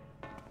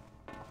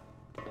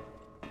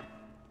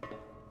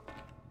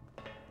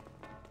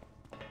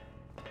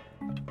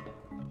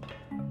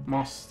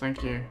 Moss,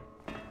 thank you.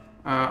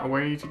 a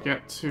way to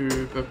get to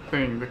the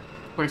thing, the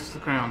place of the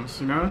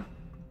crowns, you know?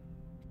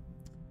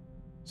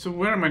 So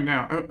where am I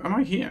now? Oh, am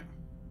I here?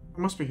 I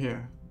must be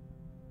here.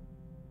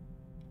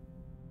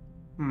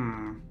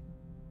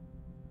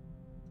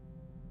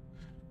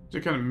 So I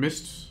kind of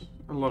missed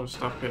a lot of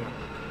stuff here.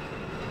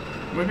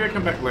 Maybe I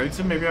come back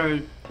later. Maybe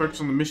I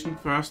focus on the mission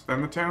first,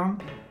 then the town.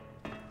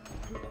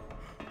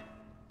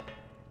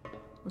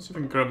 Let's see if I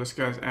can grab this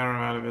guy's arrow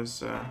out of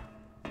his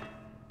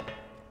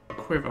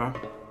quiver.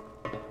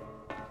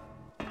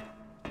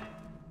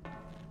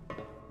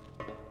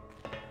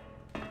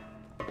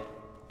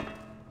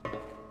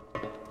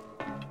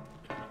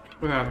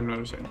 Without him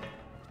noticing.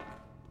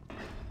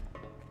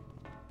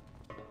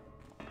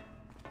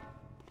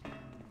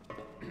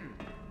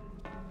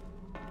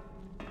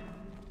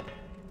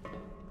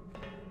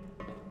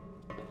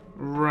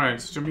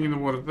 Right, so jumping in the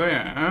water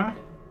there.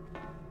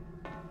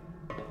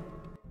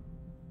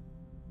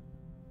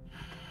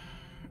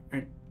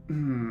 I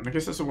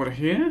guess that's the water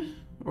here?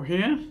 Or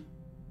here?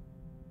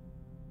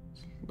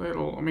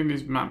 Little, I mean,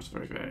 these maps are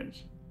very vague.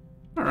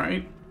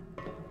 Alright.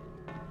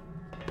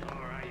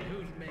 Alright,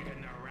 who's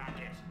making the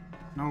racket?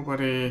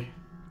 Nobody.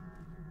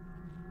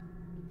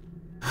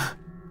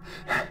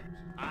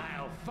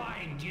 I'll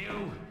find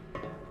you.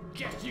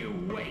 Just you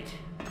wait.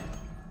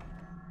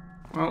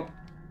 Well,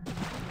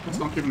 let's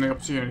not give him the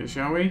opportunity,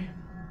 shall we?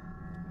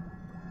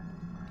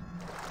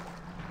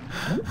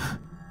 Not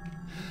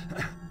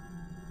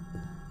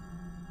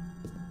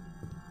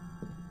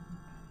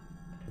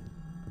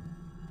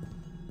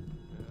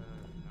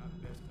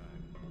this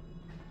time.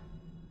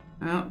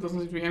 Well, doesn't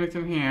seem to be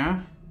anything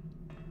here.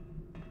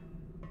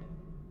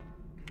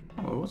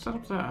 Oh, what's that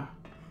up there?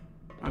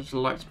 Oh, just a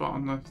light spot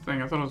on the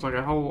thing. I thought it was like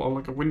a hole or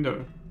like a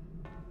window.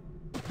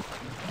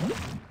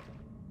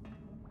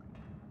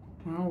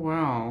 Oh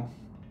well.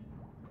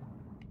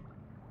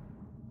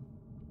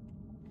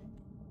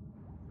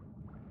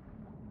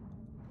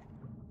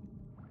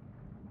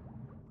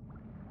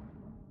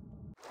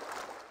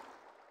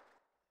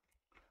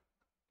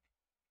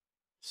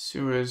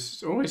 Sewers.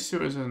 It's always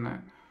sewers, isn't it?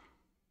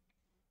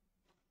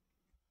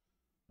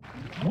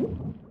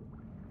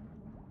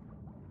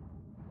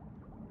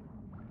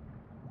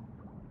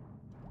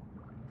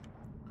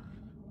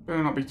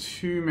 Better not be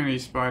too many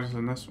spiders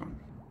in this one.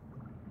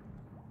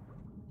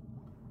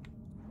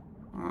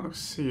 Oh, it looks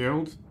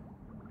sealed.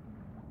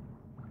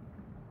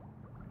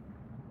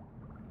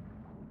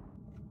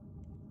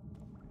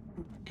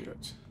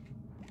 Good.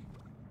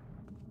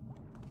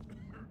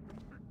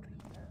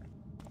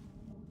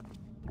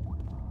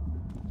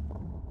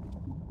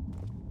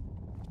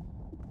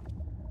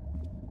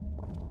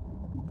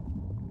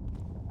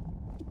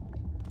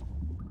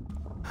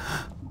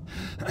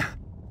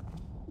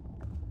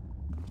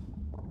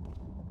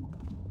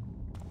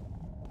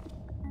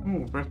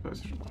 Oh, breath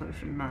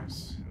potion,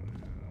 nice.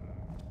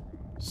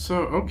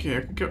 So, okay,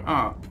 I could go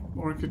up,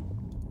 or I could...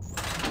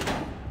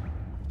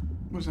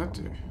 What does that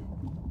do?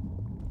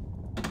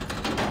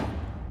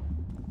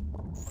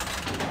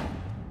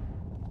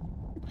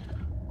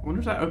 I wonder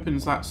if that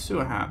opens that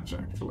sewer hatch,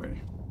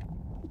 actually.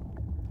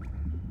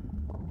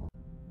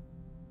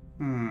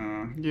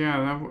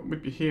 Yeah, that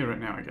would be here right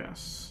now, I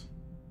guess.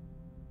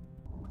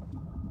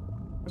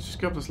 Let's just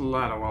go up this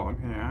ladder while I'm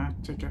here.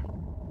 Take a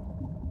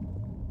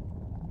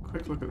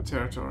quick look at the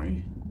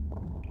territory.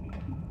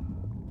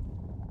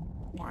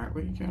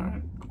 Quietly,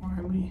 Garrett,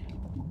 quietly.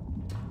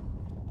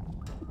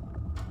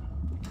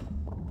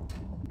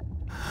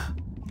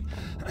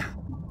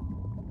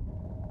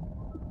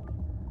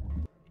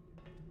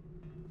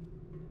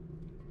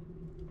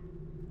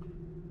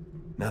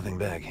 Nothing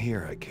back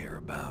here I care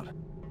about.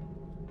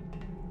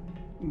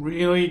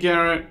 Really,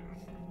 Garrett?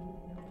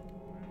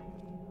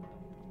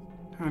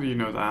 How do you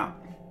know that?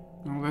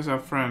 Oh, there's our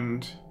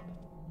friend.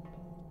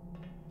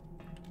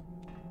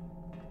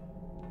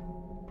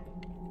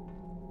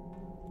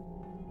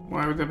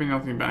 Why would there be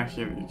nothing back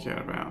here that you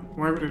care about?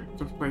 Why would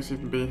the place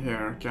even be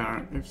here,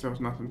 Garrett, if there was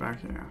nothing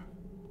back here?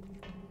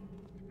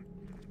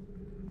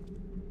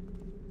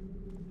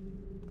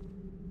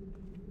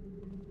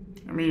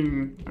 I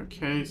mean,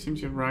 okay,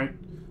 seems you're right.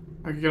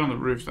 I could get on the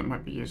roof, that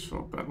might be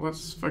useful, but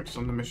let's focus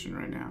on the mission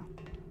right now.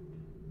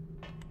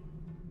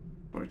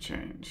 For a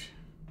change.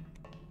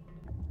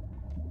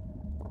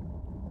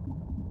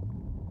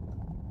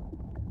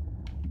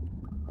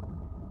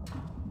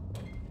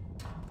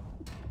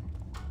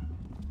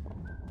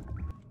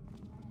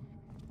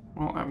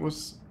 Well, that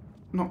was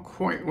not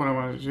quite what I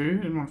wanted to do.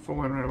 Didn't want to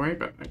fall in right away,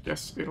 but I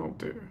guess it'll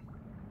do.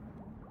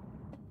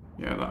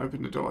 Yeah, that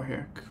opened the door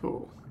here.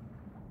 Cool.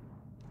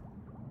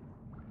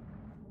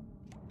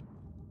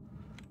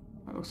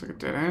 That looks like a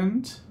dead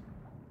end.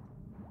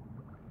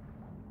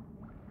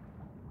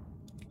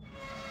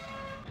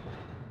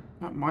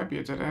 That might be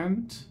a dead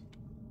end.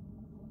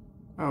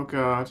 Oh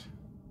god.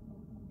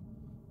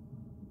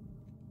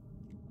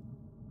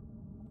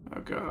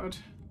 Oh god.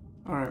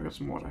 Alright, we got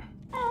some water.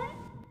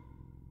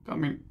 I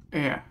mean,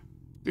 air.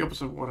 The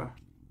opposite of water.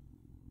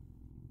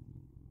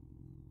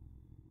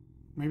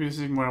 Maybe this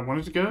is even where I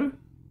wanted to go?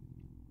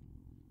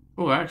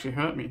 Oh, that actually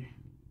hurt me.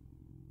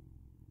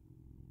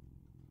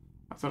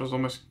 I thought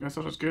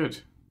it was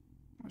good.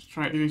 Let's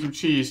try eating some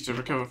cheese to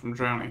recover from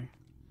drowning.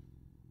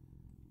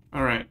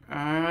 Alright,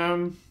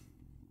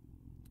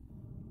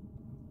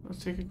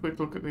 let's take a quick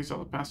look at these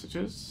other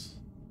passages.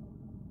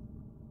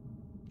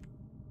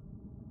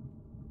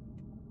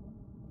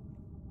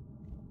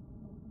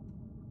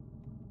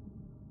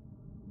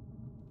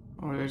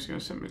 Oh, they're just going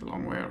to send me the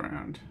long way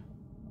around.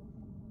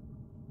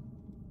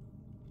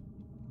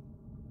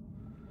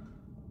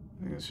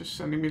 I think it's just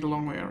sending me the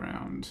long way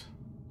around.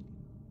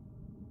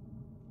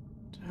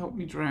 To help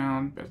me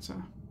drown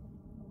better.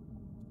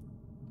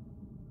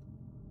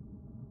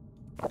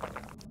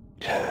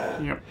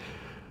 Yep.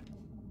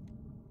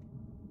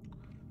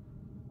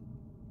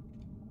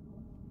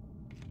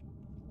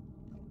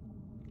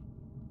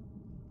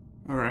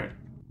 Alright.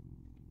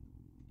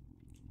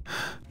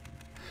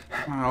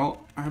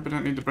 Well, I hope I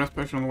don't need the breath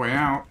potion on the way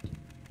out.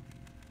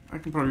 I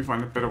can probably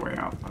find a better way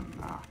out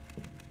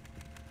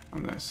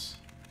than this.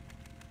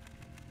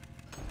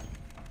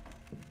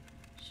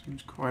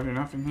 Seems quite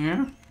enough in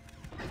here.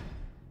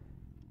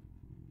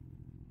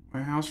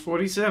 Warehouse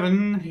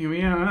 47, here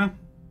we are.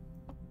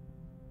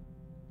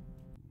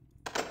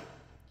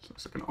 This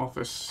looks like an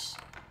office.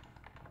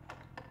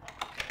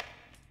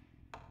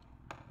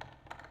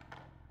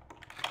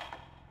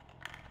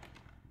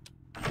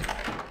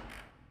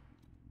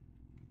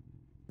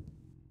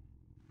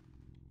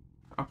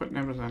 Up and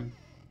everything.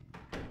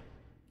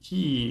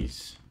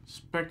 Keys.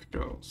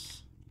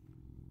 Spectacles.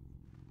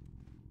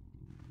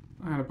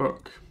 And a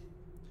book.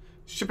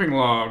 Shipping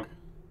log.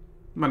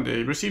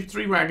 Monday, received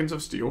 3 wagons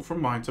of steel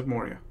from mines of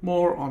Moria.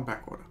 More on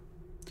backorder.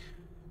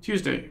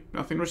 Tuesday,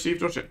 nothing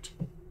received or shipped.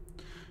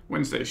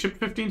 Wednesday, shipped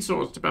 15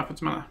 swords to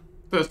Baffin's Manor.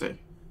 Thursday,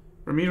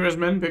 Ramirez's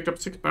men picked up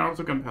 6 barrels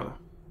of gunpowder.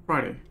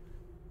 Friday,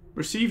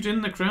 received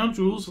in the crown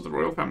jewels of the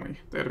royal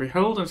family. They are to be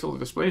held until the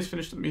display is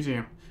finished at the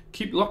museum.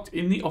 Keep locked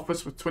in the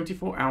office with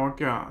 24-hour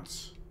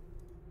guards.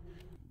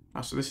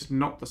 Ah, so this is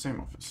not the same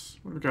office.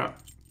 What have we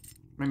got?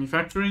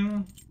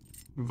 Manufacturing.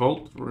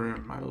 Vault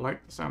room. I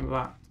like the sound of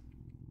that.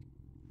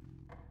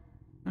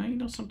 Now, you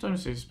know,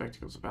 sometimes these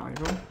spectacles are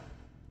valuable.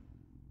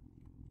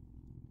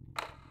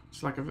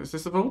 It's like is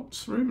this a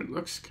vault room? It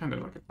looks kind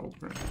of like a vault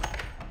room.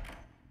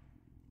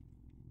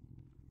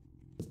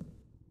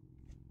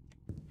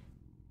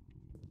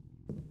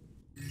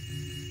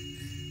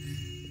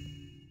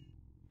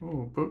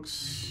 Oh,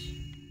 books.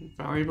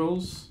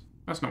 Valuables.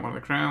 That's not one of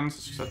the crowns,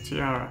 it's just a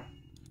tiara.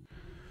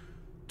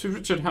 To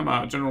Richard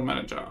Hammer, General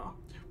Manager.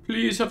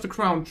 Please have the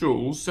crown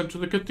jewels sent to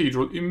the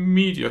cathedral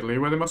immediately,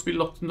 where they must be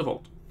locked in the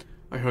vault.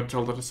 I heard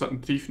tell that a certain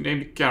thief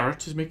named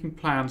Garrett is making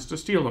plans to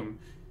steal them.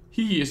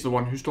 He is the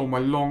one who stole my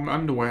long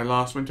underwear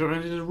last winter,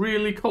 and it is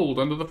really cold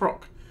under the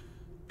frock.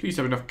 Please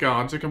have enough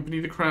guards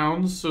accompany the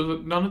crowns so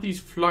that none of these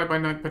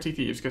fly-by-night petty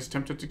thieves gets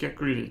tempted to get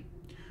greedy.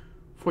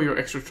 For your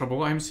extra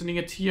trouble, I am sending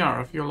a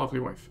tiara for your lovely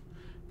wife.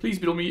 Please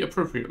bill me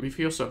appropriately for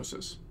your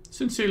services.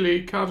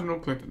 Sincerely, Cardinal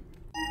Clinton.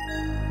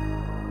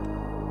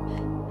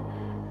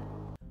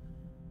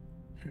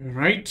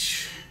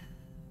 Right.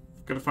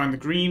 Gotta find the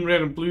green,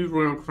 red, and blue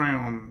royal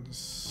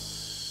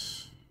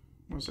crowns.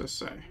 What does this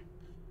say?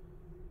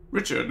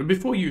 Richard,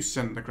 before you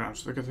send the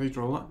crowns to the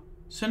cathedral,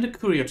 send a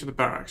courier to the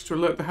barracks to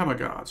alert the Hammer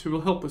Guards, who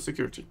will help with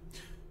security.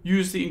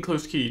 Use the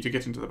enclosed key to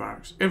get into the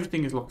barracks.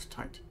 Everything is locked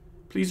tight.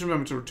 Please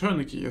remember to return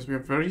the key, as we are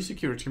very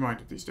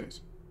security-minded these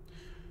days.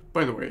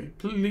 By the way,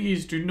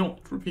 please do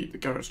not repeat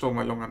that Garrett stole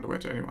my long underwear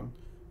to anyone.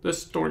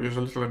 This story is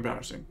a little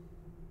embarrassing.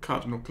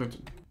 Cardinal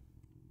Clinton.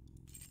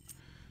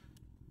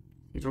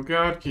 Cathedral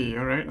Guard key,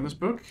 alright, and this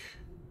book?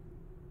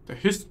 The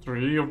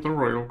History of the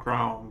Royal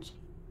Crowns.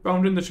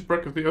 Found in the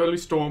shipwreck of the early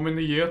storm in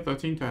the year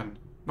 1310.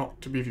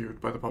 Not to be viewed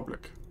by the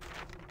public.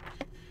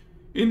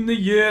 In the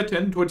year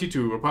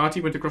 1022, a party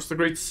went across the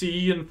Great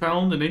Sea and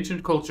found an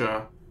ancient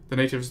culture. The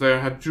natives there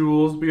had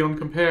jewels beyond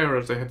compare,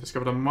 as they had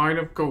discovered a mine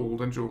of gold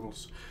and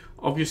jewels.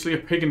 Obviously, a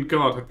pagan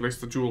god had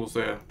placed the jewels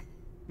there.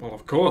 Well,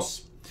 of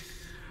course.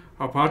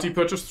 Our party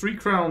purchased 3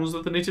 crowns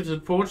that the natives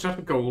had forged out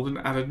of gold and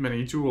added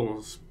many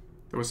jewels.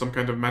 There was some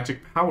kind of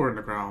magic power in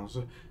the crowns.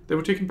 They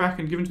were taken back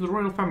and given to the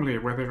royal family,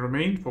 where they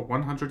remained for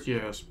 100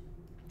 years.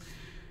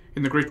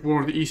 In the Great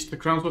War of the East, the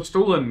crowns were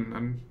stolen,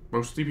 and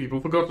mostly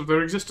people forgot of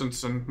their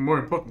existence, and more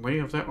importantly,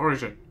 of their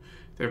origin.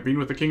 They have been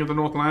with the King of the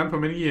Northland for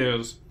many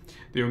years.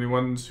 The only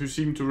ones who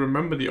seem to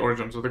remember the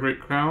origins of the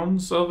great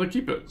crowns are the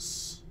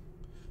keepers.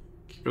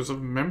 Keepers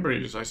of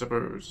memories, I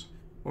suppose.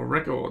 Or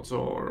records,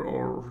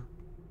 or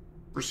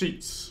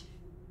receipts.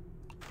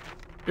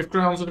 If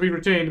crowns are to be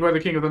retained by the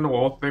King of the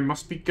North, they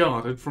must be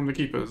guarded from the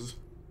keepers.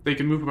 They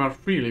can move about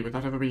freely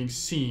without ever being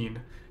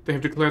seen. They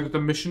have declared it a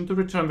mission to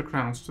return the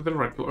crowns to their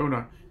rightful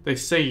owner. They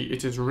say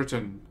it is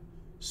written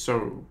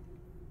so,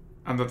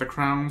 and that the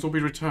crowns will be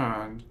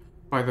returned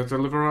by the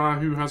deliverer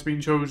who has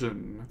been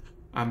chosen,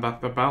 and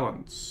that the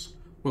balance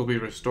will be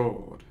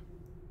restored.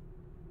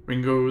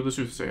 Ringo the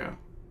Soothsayer,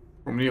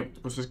 from the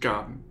Octopus's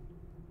Garden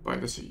by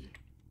the Sea.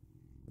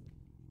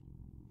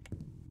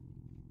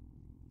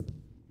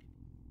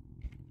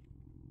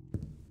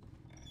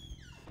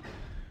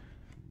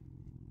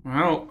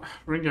 Well,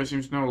 Ringo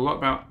seems to know a lot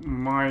about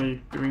my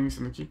doings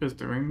and the Keeper's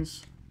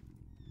doings.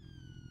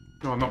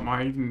 Well, not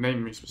mine, he didn't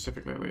name me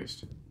specifically at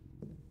least.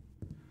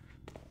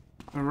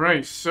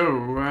 Alright,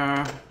 so,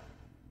 I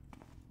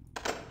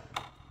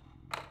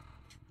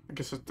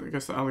guess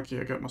the other key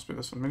I got must be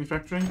this one.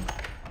 Manufacturing?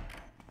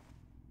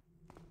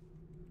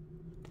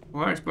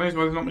 Well, that explains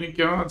why there's not many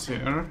guards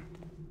here.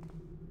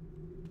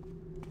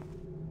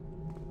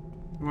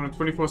 We wanted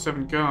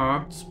 24/7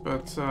 guards,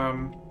 but,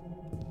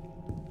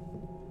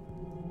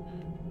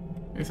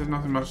 if there's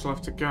nothing much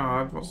left to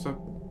guard, what's the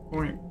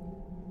point?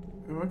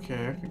 Oh,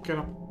 okay, I could get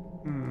up.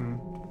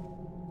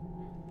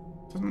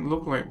 Doesn't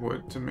look like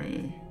wood to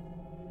me.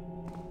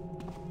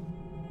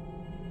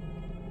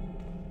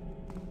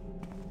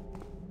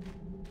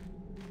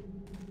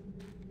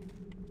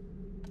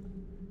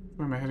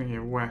 Where am I heading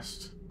here?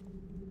 West.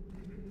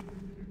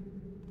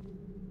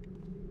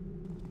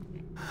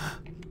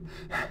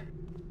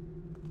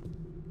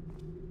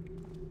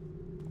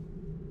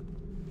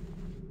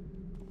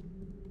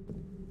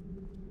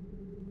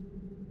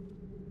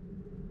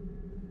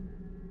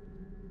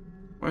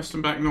 West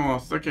and back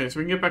north. Okay, so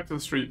we can get back to the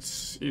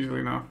streets easily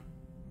enough.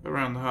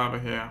 Around the harbour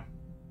here.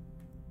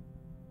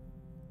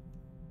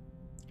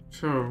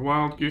 So,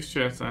 wild goose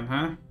chase then,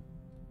 huh?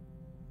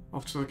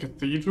 Off to the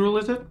cathedral,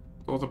 is it?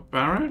 Or the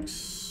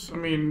barracks? I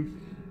mean...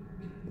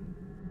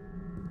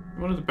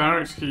 one of the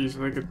barracks keys so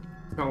they could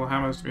tell the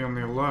hammers to be on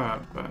the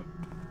alert, but...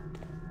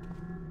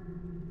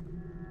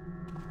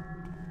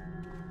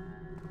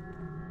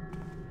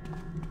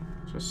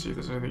 just see if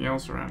there's anything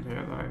else around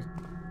here that I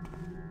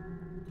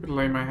could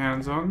lay my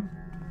hands on.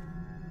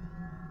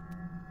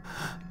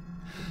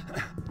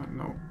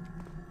 No.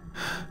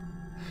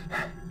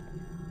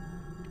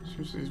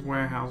 Seems these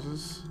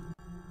warehouses.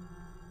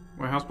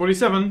 Warehouse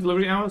 47,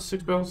 delivery hours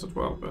 6 bells to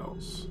 12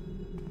 bells.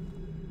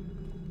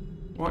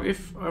 What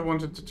if I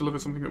wanted to deliver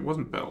something that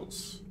wasn't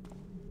bells?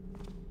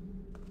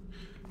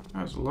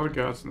 There's a lot of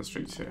guards in the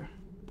streets here.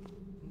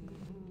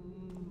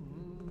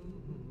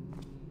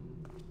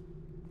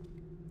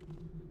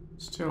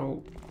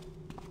 Still,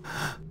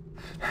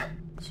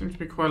 seems to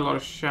be quite a lot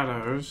of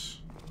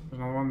shadows.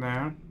 There's another one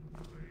there.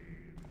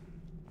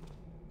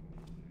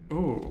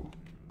 Ooh,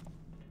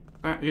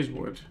 that is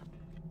wood.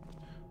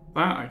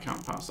 That I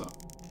can't pass up.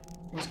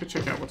 Let's go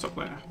check out what's up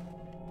there.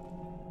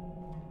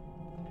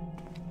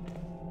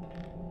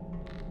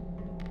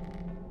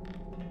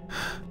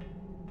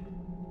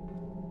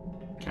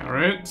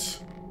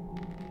 Garrett.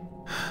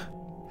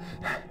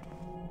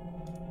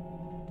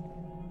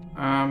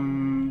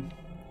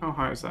 How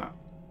high is that?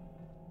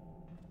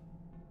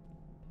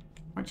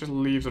 Might just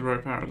leave the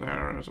rope out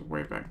there as a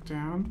way back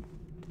down.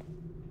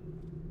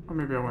 Or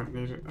maybe I won't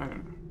need it. I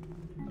don't know.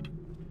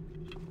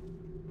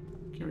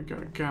 Okay, we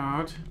got a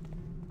guard.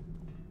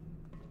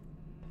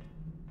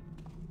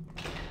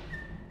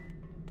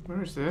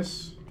 Where is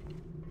this?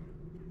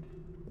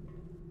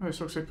 Oh, this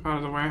looks like part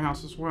of the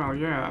warehouse as well.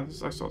 Yeah,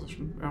 I saw this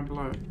from down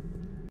below.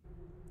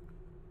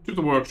 To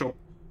the workshop.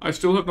 I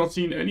still have not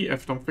seen any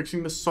effort on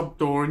fixing the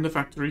sub-door in the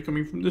factory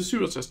coming from the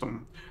sewer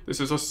system.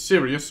 This is a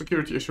serious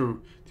security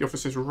issue. The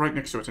office is right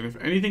next to it, and if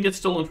anything gets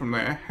stolen from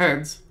there,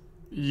 heads,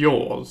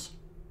 yours,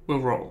 will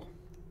roll.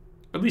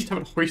 At least have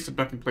it hoisted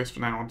back in place for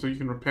now until you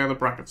can repair the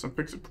brackets and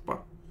fix it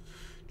proper.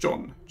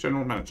 John,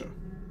 General Manager.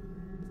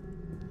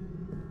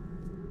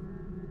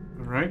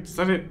 Alright, is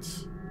that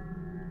it?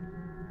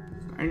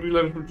 Angry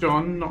letter from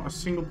John, not a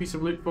single piece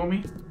of loot for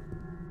me.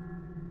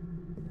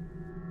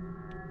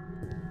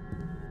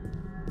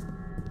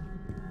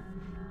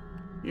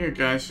 You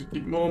guys should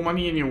keep more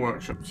money in your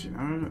workshops, you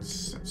know,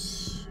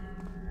 that's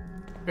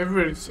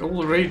everybody's all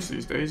the rage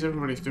these days,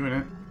 everybody's doing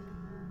it.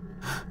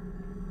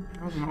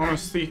 How's an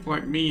honest thief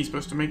like me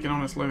supposed to make an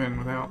honest living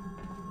without...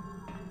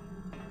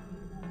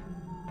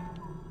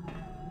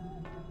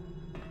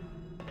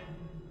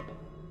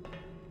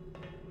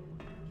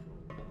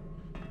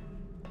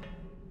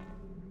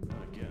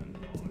 Not again.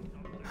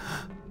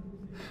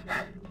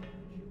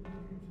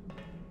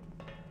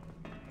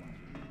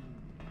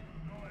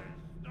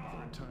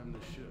 Third time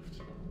this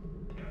shift.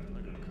 I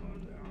gotta calm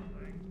down.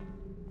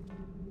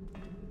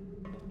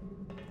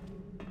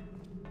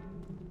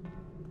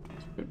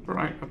 It's a bit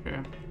bright up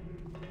here.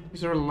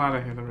 Is there a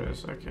ladder here? There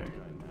is, okay. Got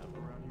a nap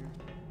around here?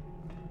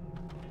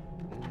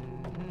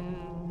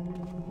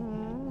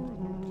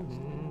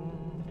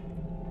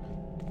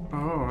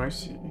 Oh, I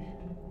see.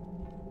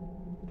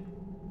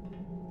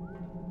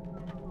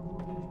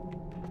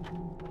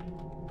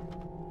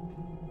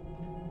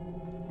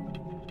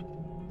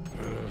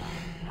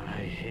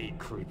 I hate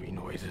creepy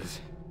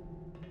noises.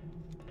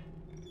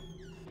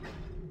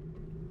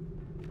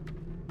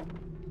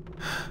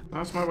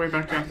 That's my way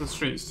back down to the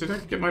streets. Did I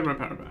get my rope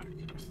power back?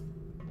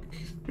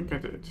 I think I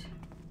did.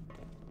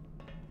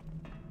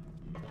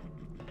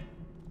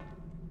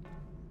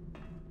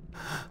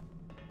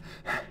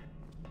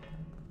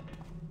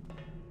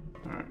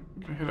 Alright,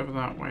 I'm gonna head over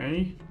that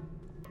way.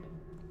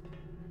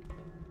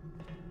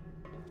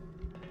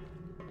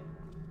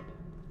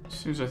 As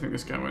soon as I think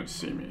this guy won't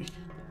see me.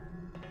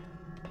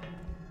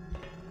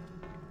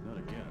 Not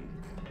again.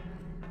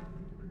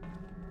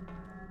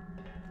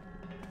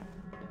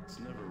 It's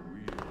never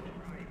real.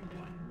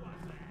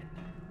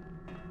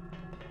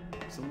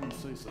 Someone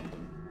say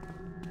something.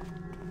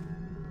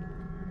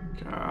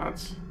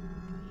 God.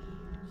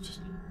 Just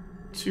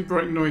too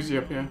bright and noisy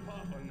up here.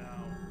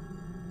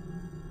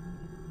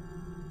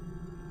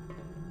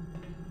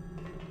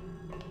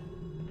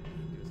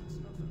 Guess it's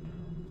nothing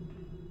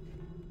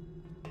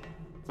now.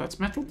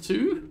 That's metal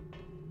too?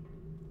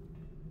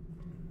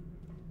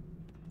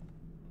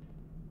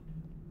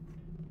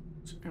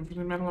 Is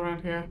everything metal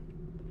around here?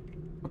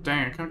 Oh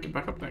dang, I can't get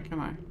back up there, can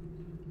I?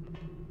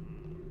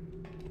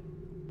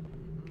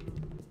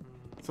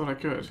 Thought I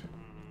could.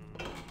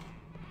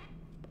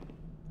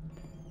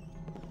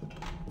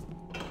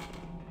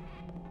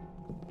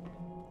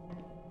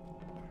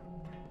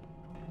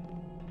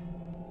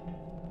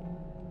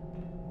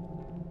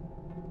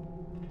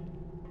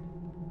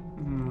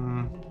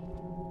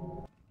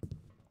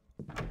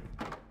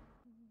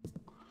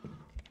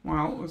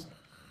 Well, let's...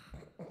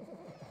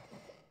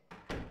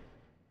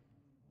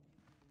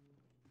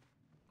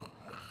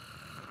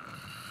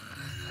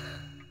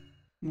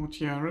 more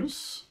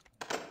tiaras.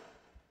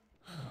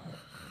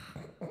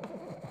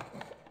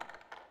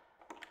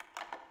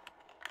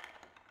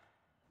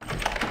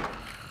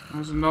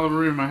 There's another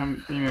room I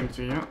haven't been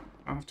into yet.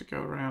 I'll have to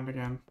go around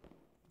again.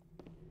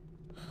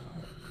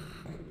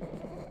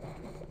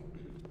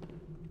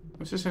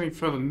 Is this any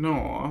further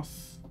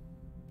north?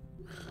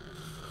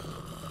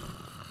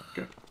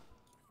 Go.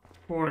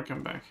 Before I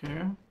come back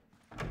here.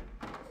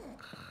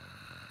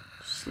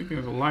 Sleeping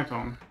with the light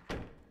on.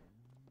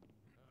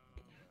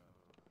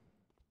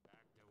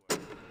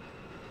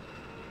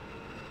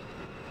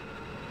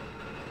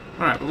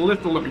 Alright, the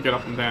lift will let me get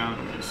up and down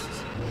at least.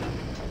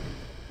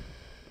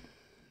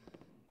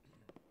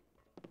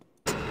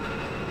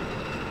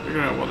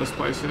 Figure out what this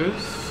place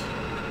is.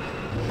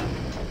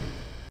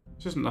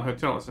 This isn't the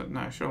hotel, is it?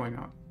 No, surely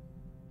not.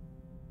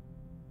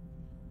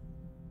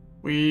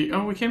 We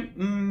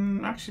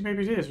came, actually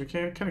maybe it is. We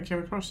kind of came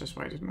across this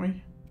way, didn't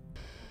we?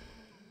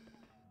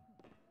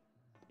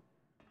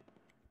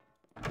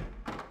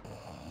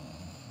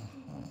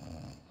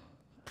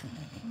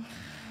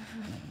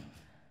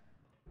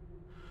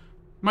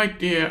 My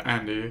dear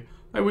Andy,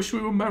 I wish we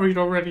were married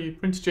already.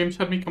 Prince James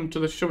had me come to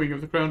the showing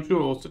of the crown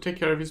jewels to take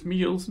care of his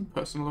meals and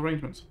personal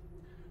arrangements.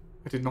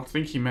 I did not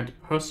think he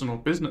meant personal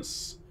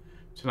business.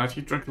 Tonight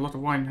he drank a lot of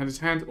wine and had his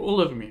hands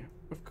all over me.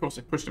 Of course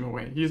I pushed him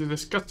away. He is a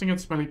disgusting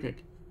and smelly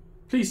pig.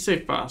 Please say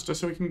faster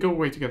so we can go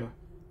away together.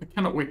 I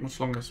cannot wait much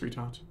longer,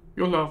 sweetheart.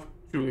 Your love,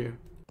 Julia.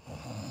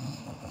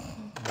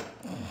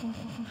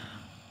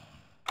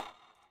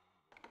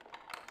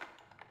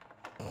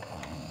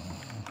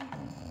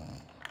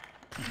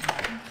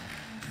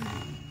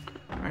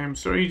 I am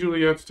sorry,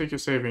 Julia, to take your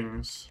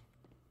savings.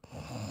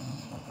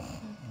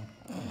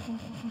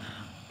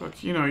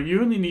 But, you know,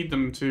 you only need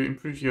them to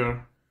improve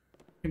your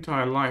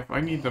entire life.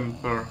 I need them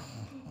for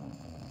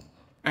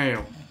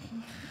ale.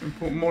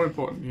 More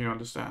important, you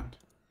understand.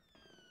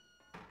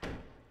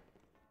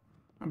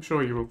 I'm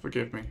sure you will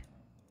forgive me.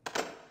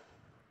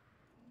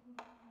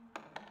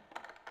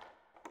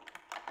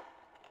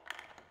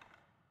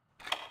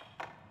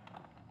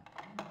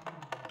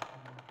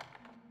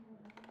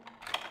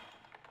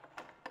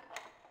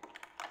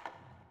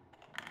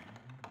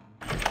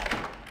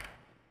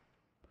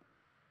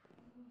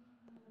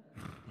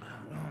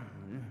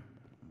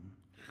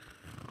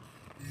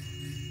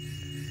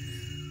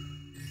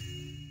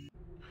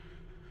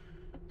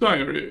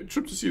 Diary,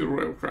 trip to see the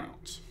royal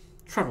crowns.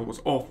 Travel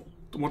was awful.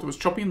 The water was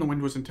choppy and the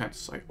wind was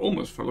intense. I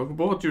almost fell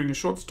overboard during a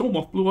short storm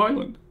off Blue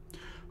Island.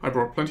 I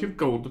brought plenty of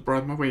gold to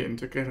bribe my way in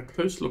to get a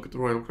close look at the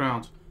royal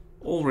crowns.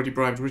 Already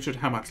bribed Richard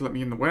Hammer to let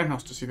me in the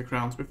warehouse to see the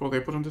crowns before they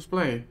were put on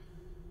display.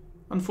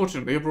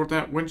 Unfortunately, I brought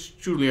that wench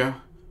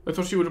Julia. I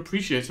thought she would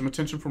appreciate some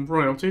attention from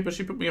royalty, but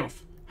she put me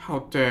off. How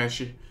dare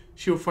she?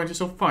 She will find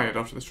herself fired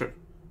after this trip.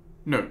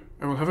 No,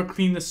 I will have her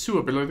clean the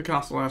sewer below the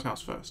castle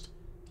outhouse first.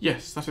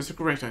 Yes, that is a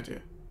great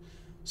idea.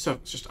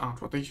 Servants just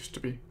aren't what they used to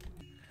be.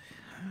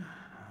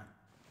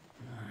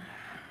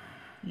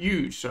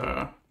 You,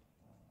 sir,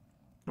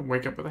 can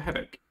wake up with a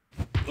headache.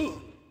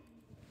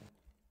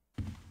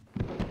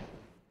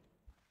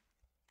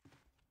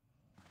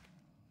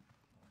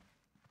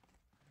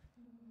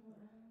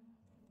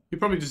 You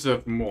probably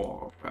deserve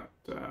more, but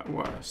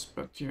worse.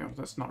 But, you know,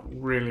 that's not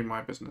really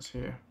my business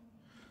here.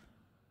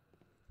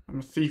 I'm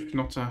a thief,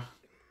 not a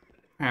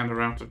hander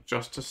out of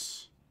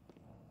justice.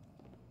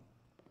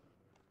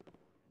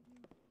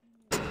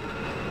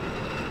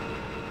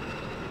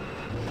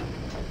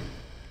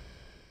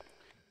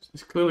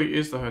 This clearly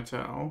is the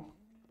hotel.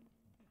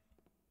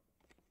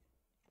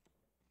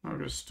 I've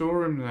got a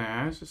storeroom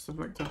there. Is this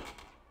like the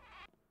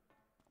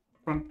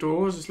front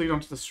doors? Just lead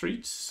onto the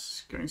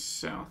streets. Going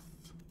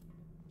south.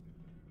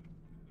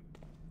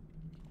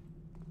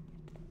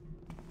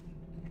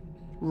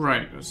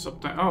 Right, it's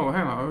up there. Oh,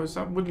 hello. Is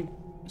that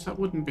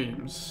wooden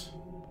beams?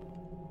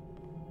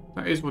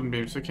 That is wooden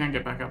beams, so I can't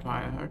get back up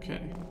higher.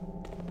 Okay.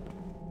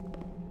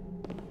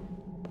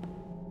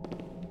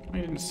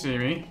 He didn't see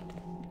me.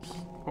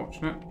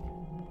 Fortunate.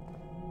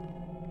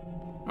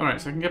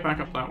 Alright, so I can get back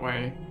up that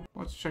way.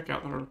 Let's check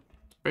out the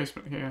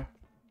basement here.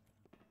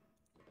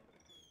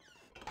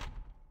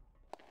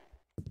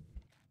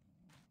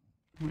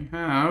 We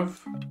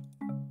have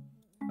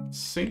a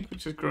sink,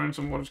 which is growing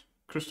some water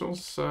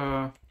crystals.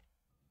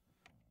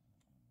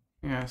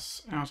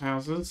 Yes,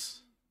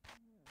 outhouses.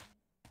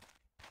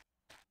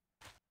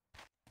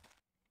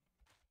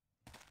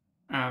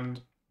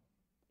 And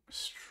a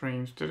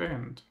strange dead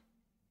end.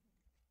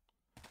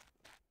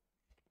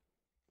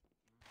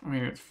 I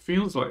mean, it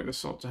feels like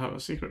this ought to have a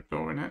secret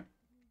door in it.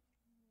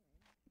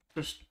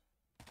 Just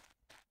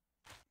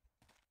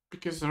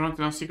because there aren't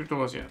enough secret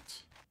doors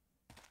yet.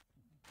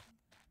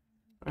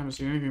 I haven't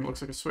seen anything that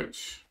looks like a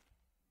switch.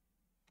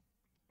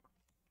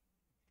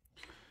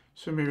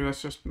 So maybe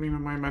that's just me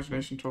and my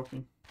imagination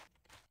talking.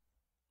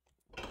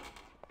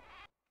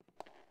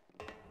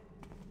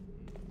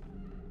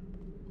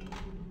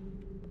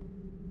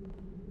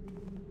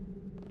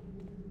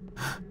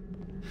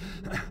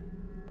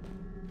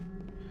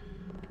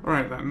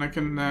 Alright then, I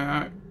can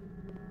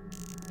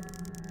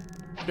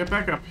get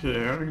back up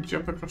here, I can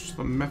jump across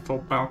the metal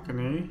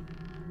balcony.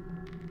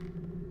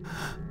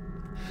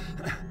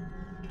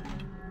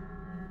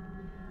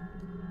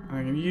 And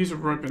I can use a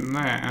rope in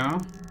there.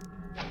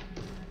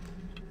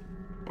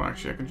 Well,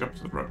 actually I can jump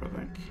to the rope, I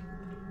think.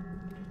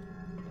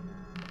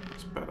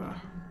 That's better.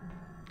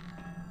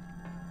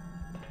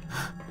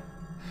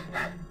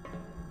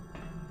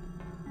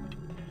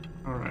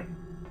 Alright.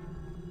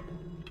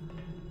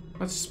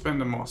 Let's spend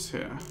the moss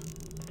here.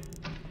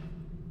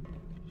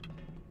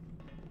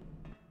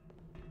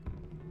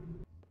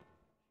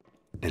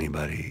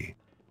 Anybody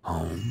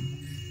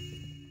home?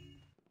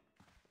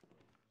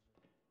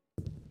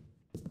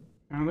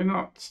 Apparently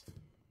not.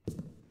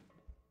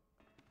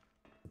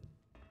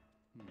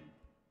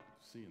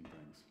 Seeing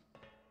things.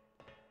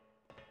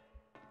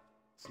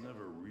 It's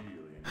never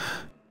really.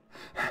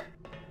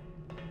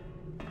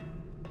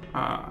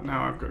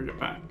 Now I've got to get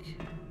back.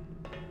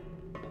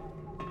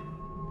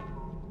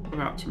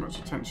 Without too much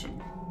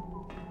attention.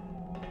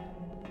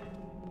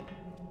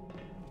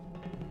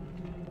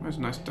 There's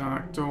a nice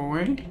dark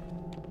doorway.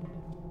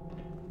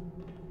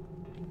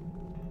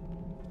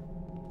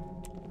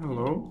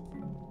 Hello.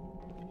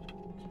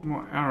 Some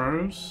more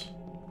arrows.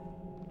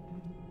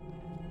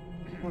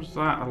 What's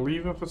that? A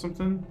lever for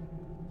something?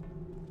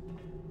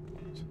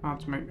 It's hard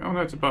to make. Oh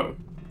no, it's a bow.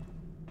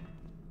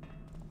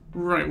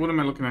 Right, what am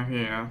I looking at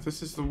here?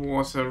 This is the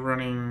water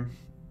running.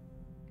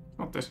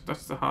 Not this,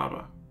 that's the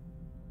harbour.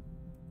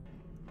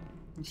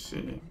 Let's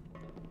see.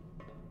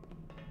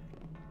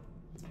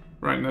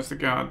 Right, and that's the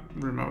guard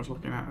room I was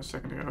looking at a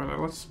second ago. Right,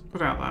 let's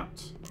put out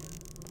that.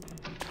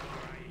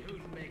 Who's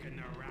making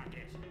the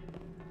racket?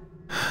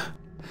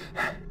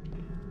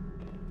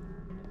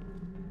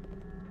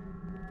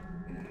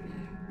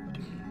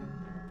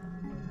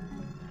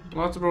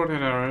 Lots of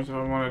broadhead arrows if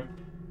I wanted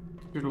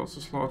to do lots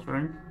of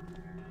slaughtering.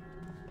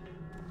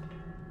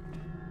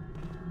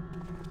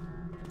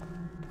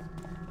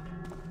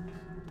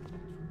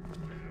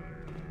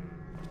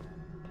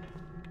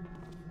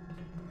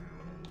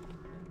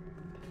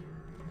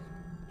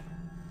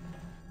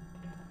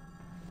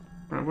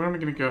 Right, where am I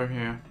going to go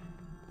here?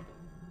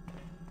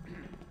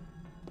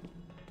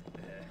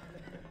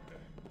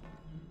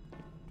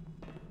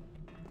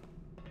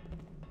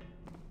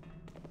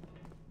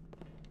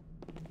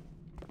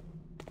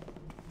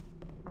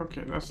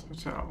 Okay, that's the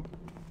hotel.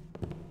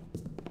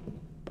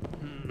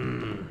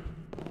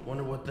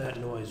 Wonder what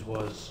that noise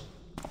was.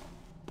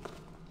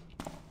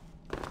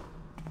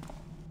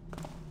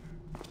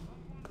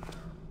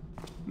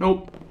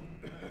 Nope.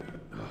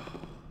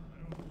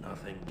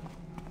 Nothing.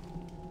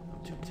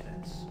 I'm too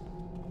tense.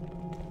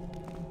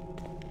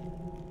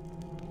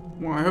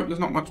 Well, I hope there's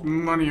not much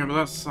money over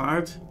that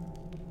side.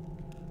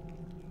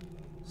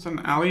 Is that an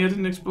alley I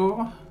didn't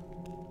explore?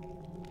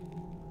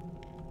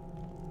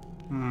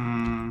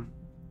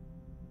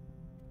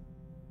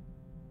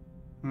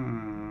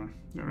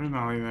 There is an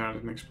alley there I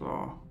didn't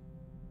explore.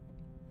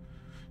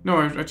 No,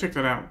 I checked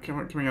that out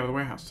coming out of the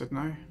warehouse, didn't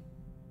I?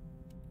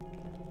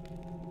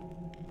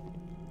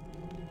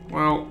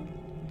 Well,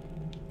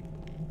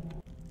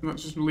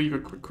 let's just leave a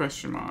quick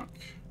question mark.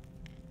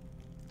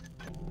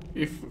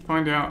 If I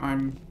find out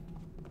I'm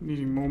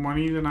needing more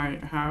money than I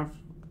have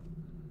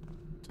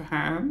to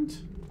hand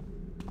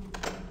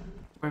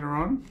later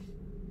on,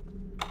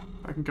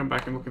 I can come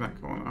back and look in that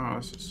corner. Oh,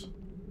 this is...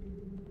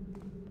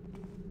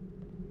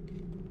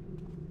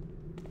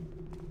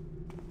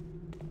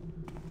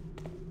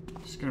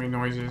 It's gonna be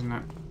noisy, isn't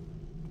it?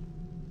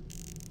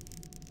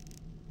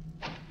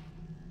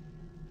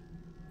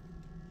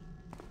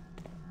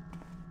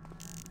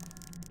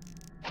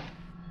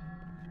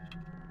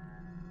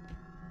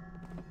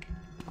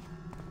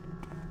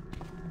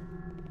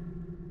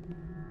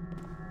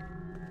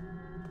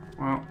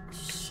 Well,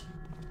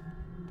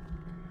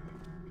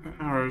 the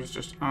arrows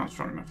just aren't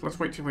strong enough. Let's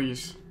wait till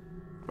he's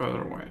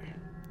further away.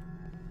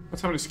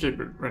 Let's have an escape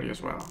route ready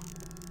as well.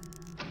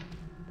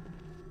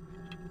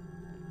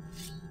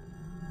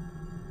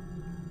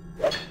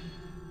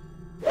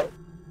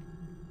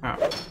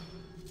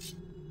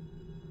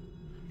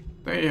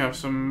 They have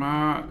some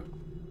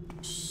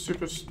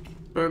super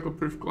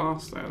burglar-proof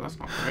glass there. That's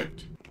not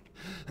great.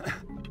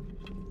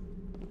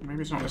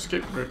 Maybe it's not an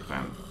escape route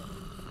then.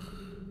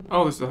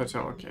 Oh, this is the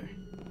hotel. Okay.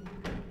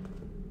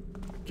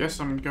 Guess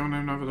I'm going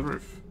in over the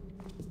roof.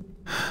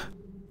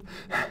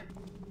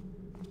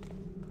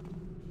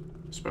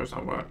 Suppose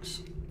that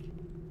works.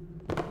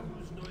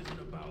 Who's noising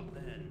about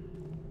then?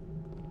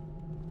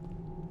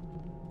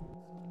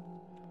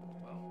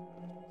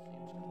 Well,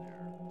 seems clear.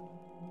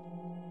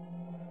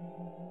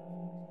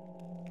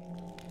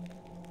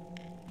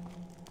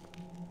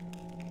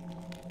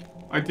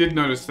 I did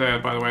notice there,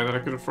 by the way, that I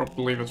could have dropped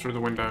the lever through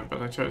the window,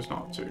 but I chose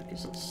not to,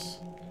 because it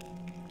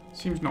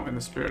seems not in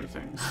the spirit of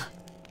things.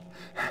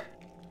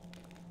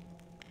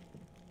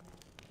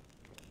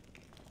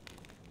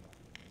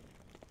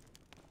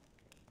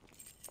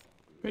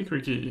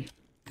 Bakery key.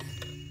 A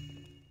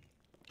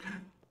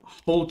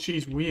whole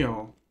cheese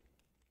wheel.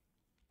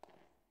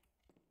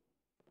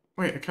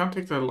 Wait, I can't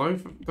take the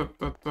loaf, the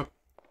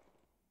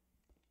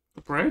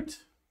bread?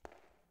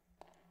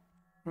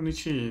 Only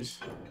cheese.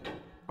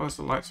 Oh, that's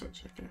the light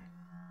switch, okay.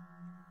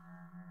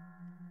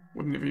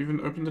 Wouldn't have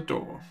even opened the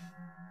door.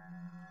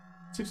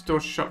 See the door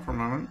shut for a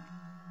moment.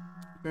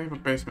 They have a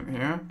basement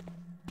here.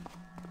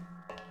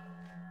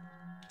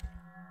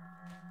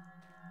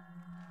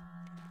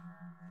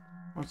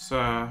 What's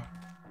that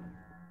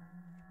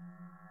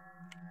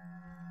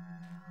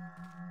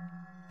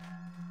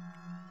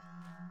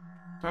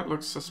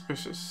looks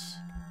suspicious.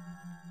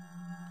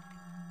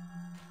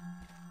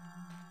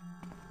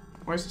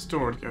 Why is this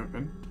door already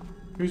open?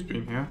 Who's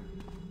been here?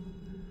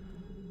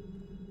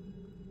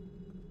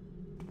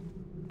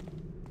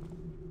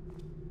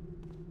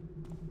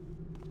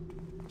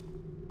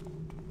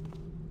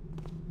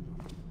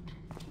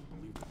 Can't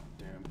believe the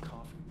damn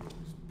coffee bowl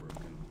is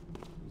broken.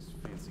 These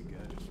fancy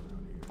gadgets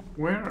around here.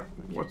 Where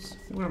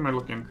am I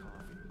looking?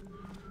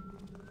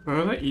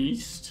 Further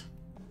east?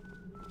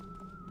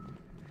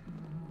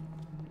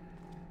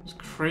 There's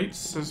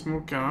crates, there's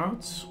more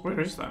guards. Where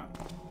is that?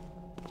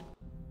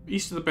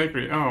 East of the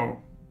bakery.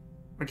 Oh.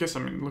 I guess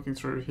I'm looking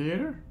through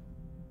here?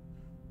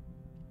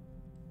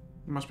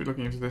 I must be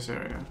looking into this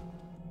area.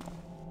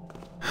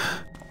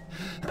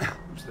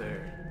 Who's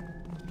there?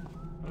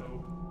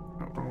 Oh.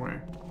 Oh, wrong way.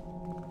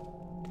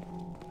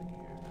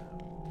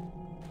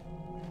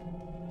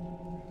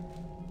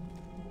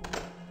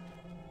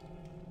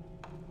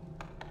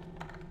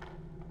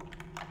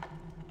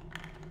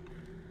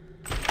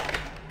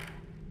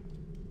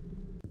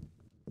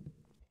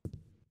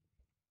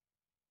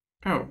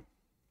 Oh.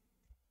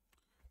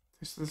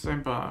 This is the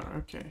same bar,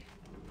 okay.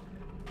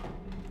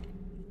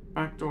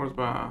 Back doors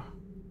bar.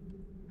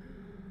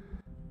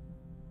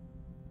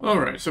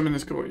 Alright, so I'm in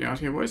this courtyard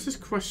here. What is this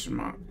question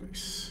mark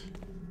place?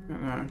 I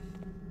don't know.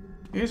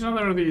 Here's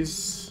another of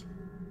these.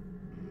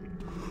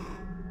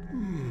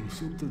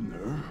 Something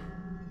there.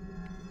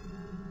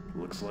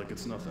 Looks like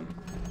it's nothing.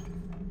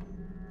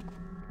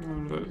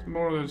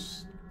 More of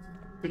those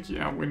sticky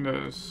out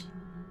windows.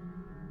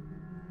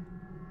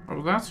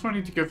 Oh, that's where I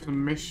need to go for the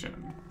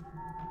mission.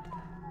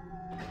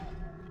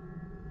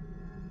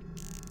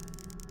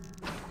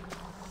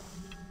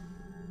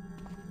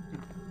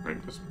 Right,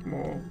 there's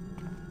more.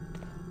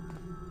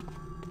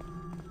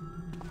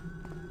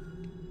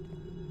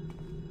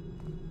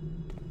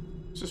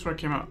 Is this where I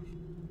came up?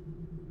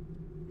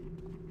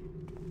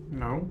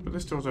 No, but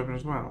this door's open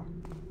as well.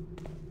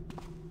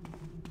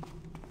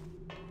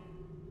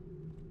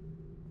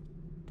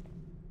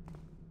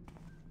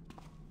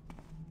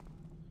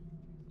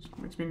 It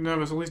makes me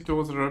nervous. All these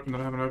doors that are open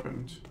that I haven't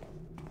opened.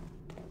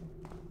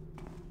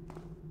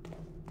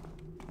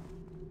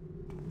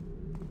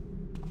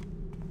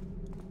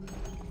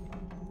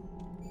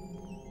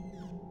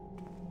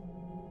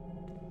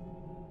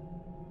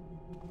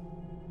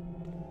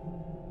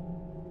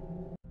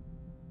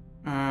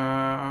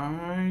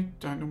 I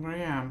don't know where I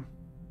am.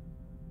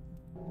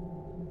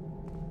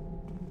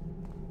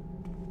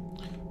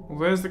 Well,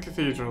 there's the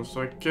cathedral,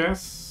 so I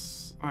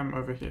guess I'm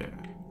over here.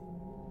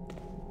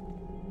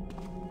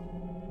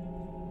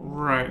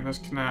 Right, there's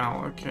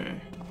canal, okay.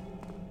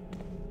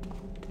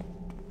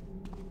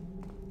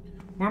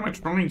 Where am I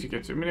trying to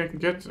get to? I mean, I could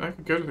go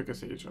to the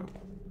cathedral.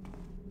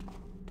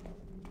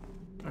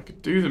 I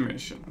could do the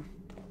mission.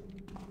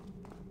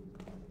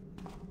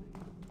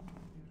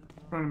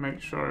 Trying to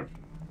make sure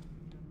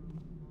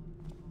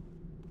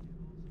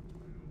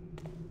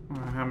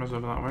hammer's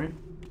over that way.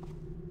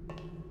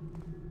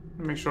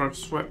 Make sure I've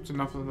swept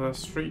enough of the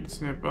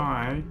streets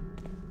nearby.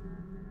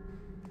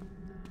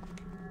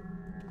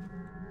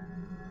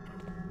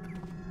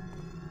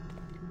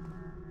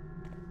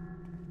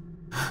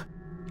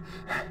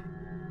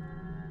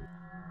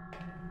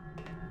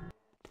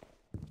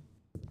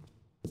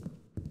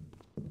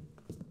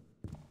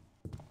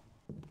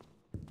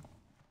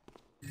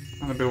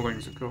 And the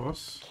buildings, of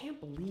course. Can't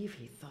believe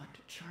he thought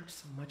to charge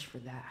so much for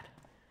that.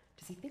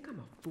 Does he think I'm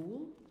a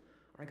fool?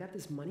 Or I got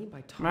this money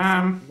by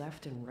tossing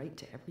left and right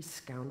to every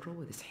scoundrel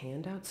with his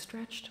hand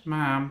outstretched?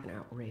 Ma'am. An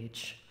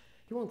outrage.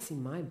 He won't see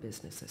my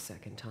business a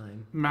second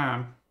time.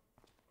 Ma'am.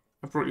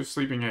 I brought your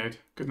sleeping aid.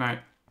 Good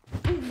night.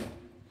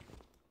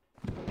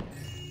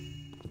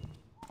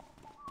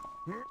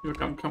 You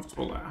look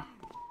uncomfortable there.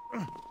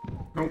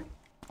 Nope.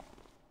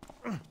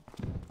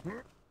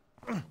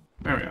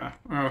 There we are.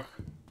 Oh,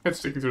 head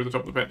sticking through the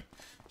top of the bed.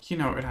 You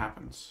know it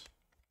happens.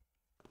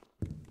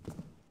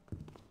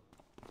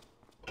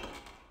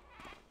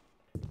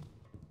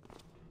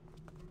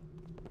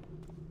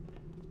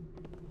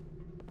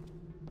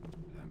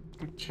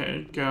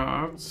 Okay,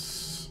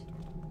 guards.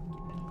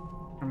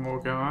 And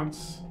more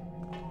guards.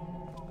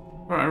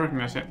 Right, I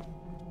recognize it.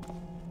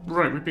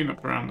 Right, we've been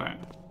up around there.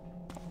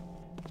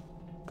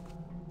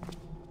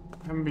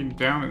 I haven't been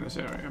down in this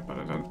area, but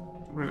I don't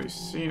really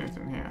see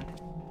anything here.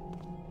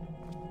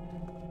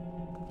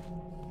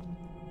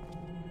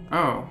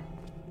 Oh.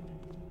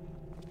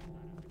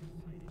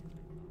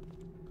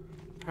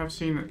 I have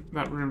seen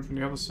that room from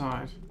the other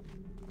side.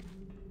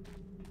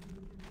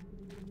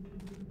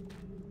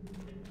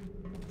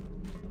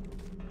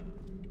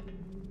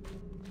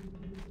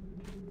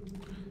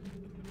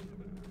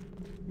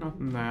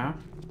 Nothing there.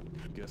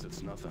 Guess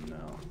it's nothing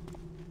now.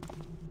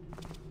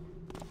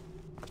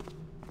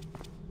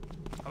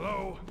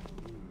 Hello?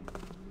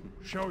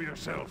 Show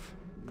yourself.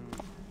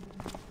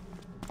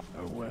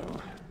 Oh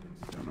well.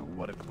 Don't know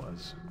what it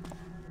was.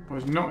 I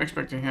was not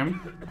expecting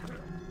him.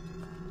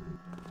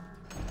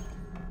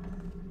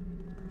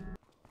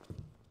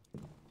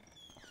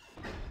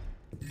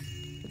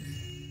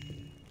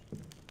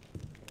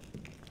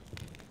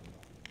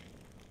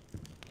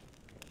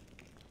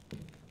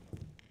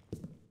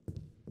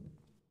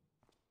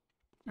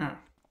 Oh.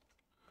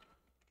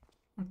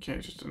 Okay,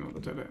 just another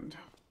dead end.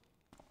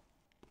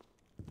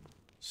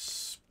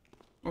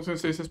 I was going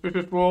to say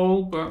suspicious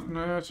wall, but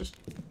no, it's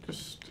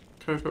just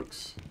code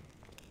hooks.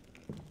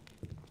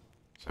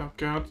 South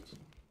guard.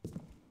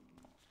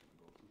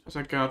 Has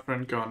our guard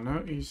friend gone?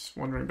 No, he's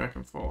wandering back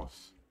and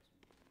forth.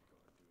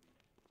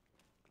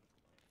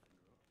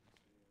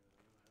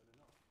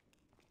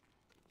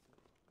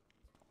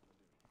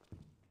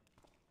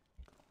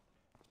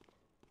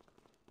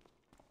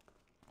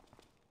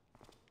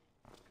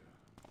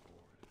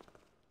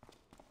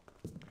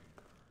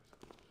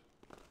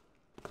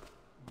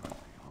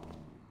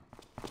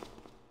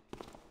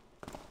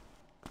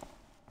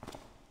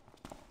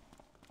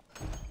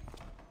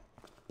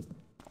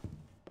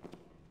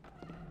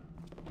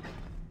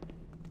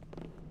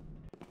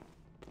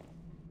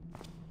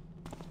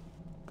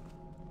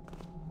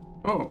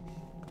 Oh.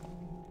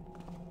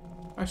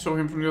 I saw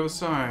him from the other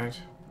side.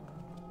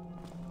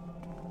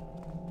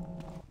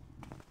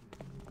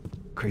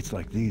 Crates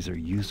like these are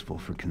useful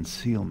for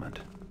concealment.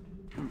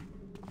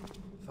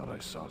 Thought I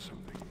saw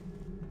something.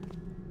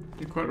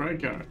 You're quite right,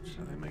 Garrett.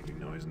 Are they making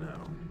noise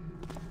now?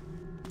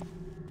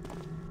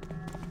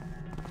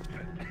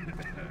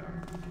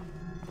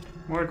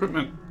 More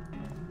equipment.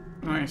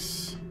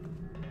 Nice.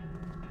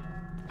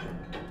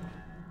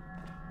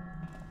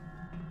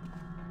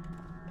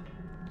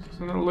 Is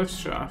there a lift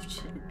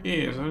shaft?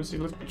 Yes, I don't see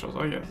lift controls.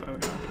 Oh yes, there we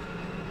go.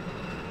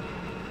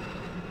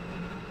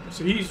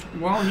 So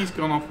while he's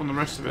gone off on the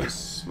rest of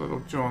his little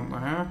jaunt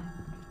there.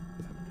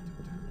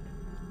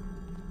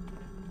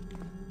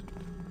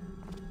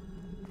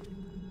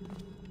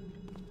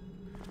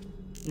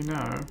 You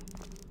know,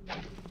 I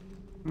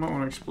might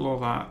want to explore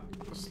that.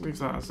 Let's leave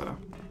that as a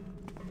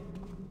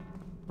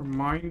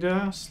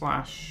reminder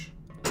slash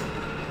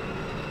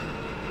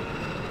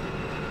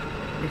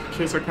in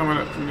case I come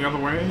at it from the other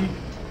way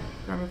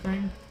kind of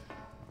thing.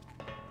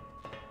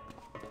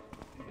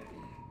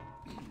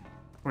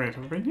 Wait,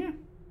 have we been here?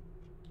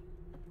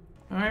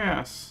 Oh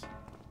yes.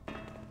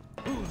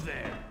 Who's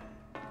there?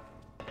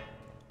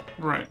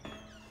 Right.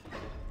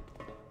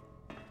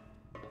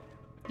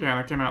 Yeah, and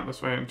I came out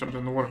this way and jumped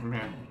in the water from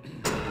here.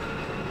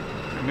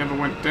 I never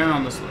went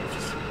down this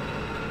lift.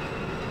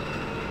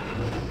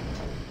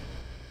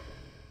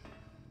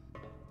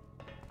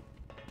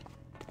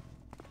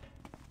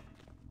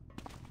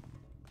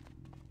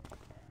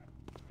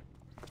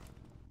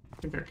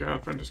 I think our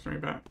girlfriend is coming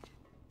back.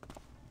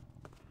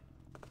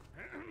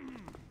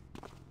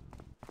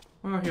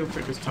 Well, he'll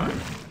take his time.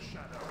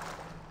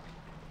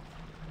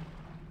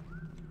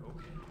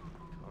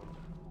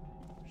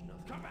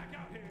 Come back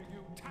out here, you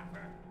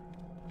tapper!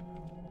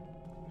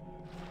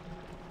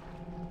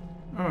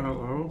 Oh,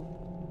 hello.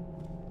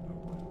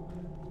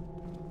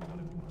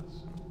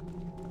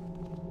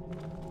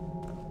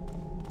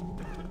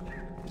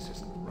 This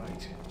isn't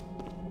right.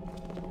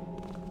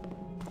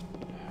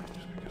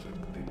 Just because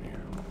I've been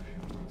here only a few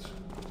months,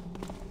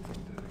 I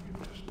think that I can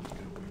just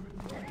get away with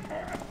it.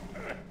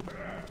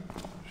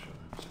 Show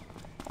them something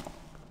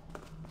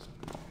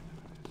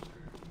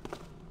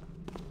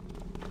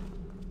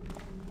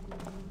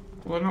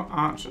Well, they're not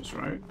archers,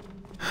 right?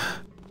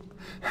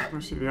 I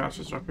see the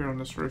archers are up here on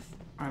this roof.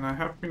 And I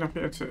have been up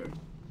here too.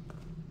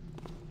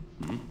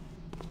 Hmm?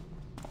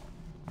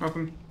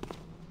 Nothing.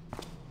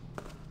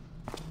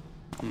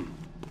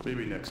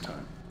 Maybe next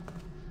time.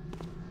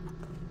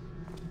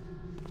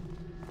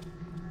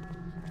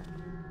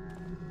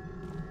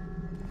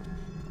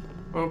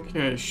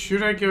 Okay,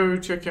 should I go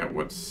check out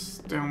what's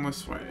down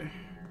this way?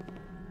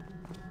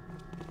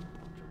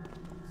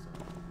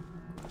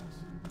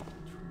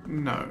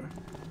 No.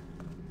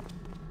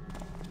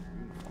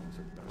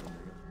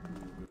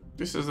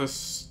 This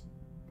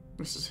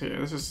is here.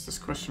 This is this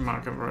question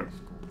mark I wrote.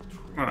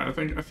 All right. I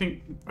think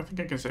I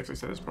can safely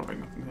say there's probably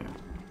nothing here.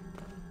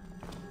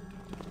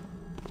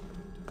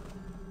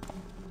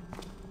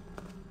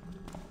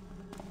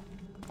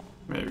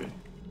 Maybe.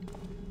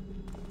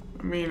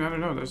 I mean, I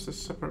don't know. There's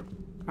this separate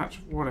patch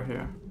of water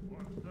here.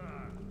 What's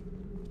that?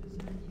 Is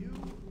that you?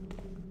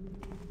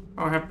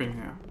 Oh, I have been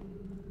here.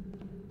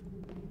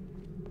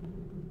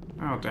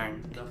 Oh,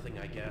 dang. Nothing,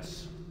 I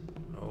guess.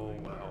 Oh,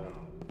 well.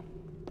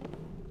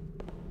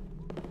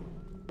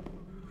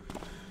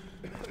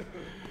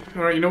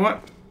 Alright, you know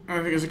what?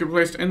 I think it's a good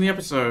place to end the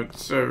episode.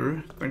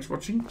 So, thanks for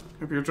watching.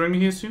 Hope you'll join me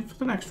here soon for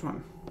the next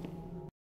one.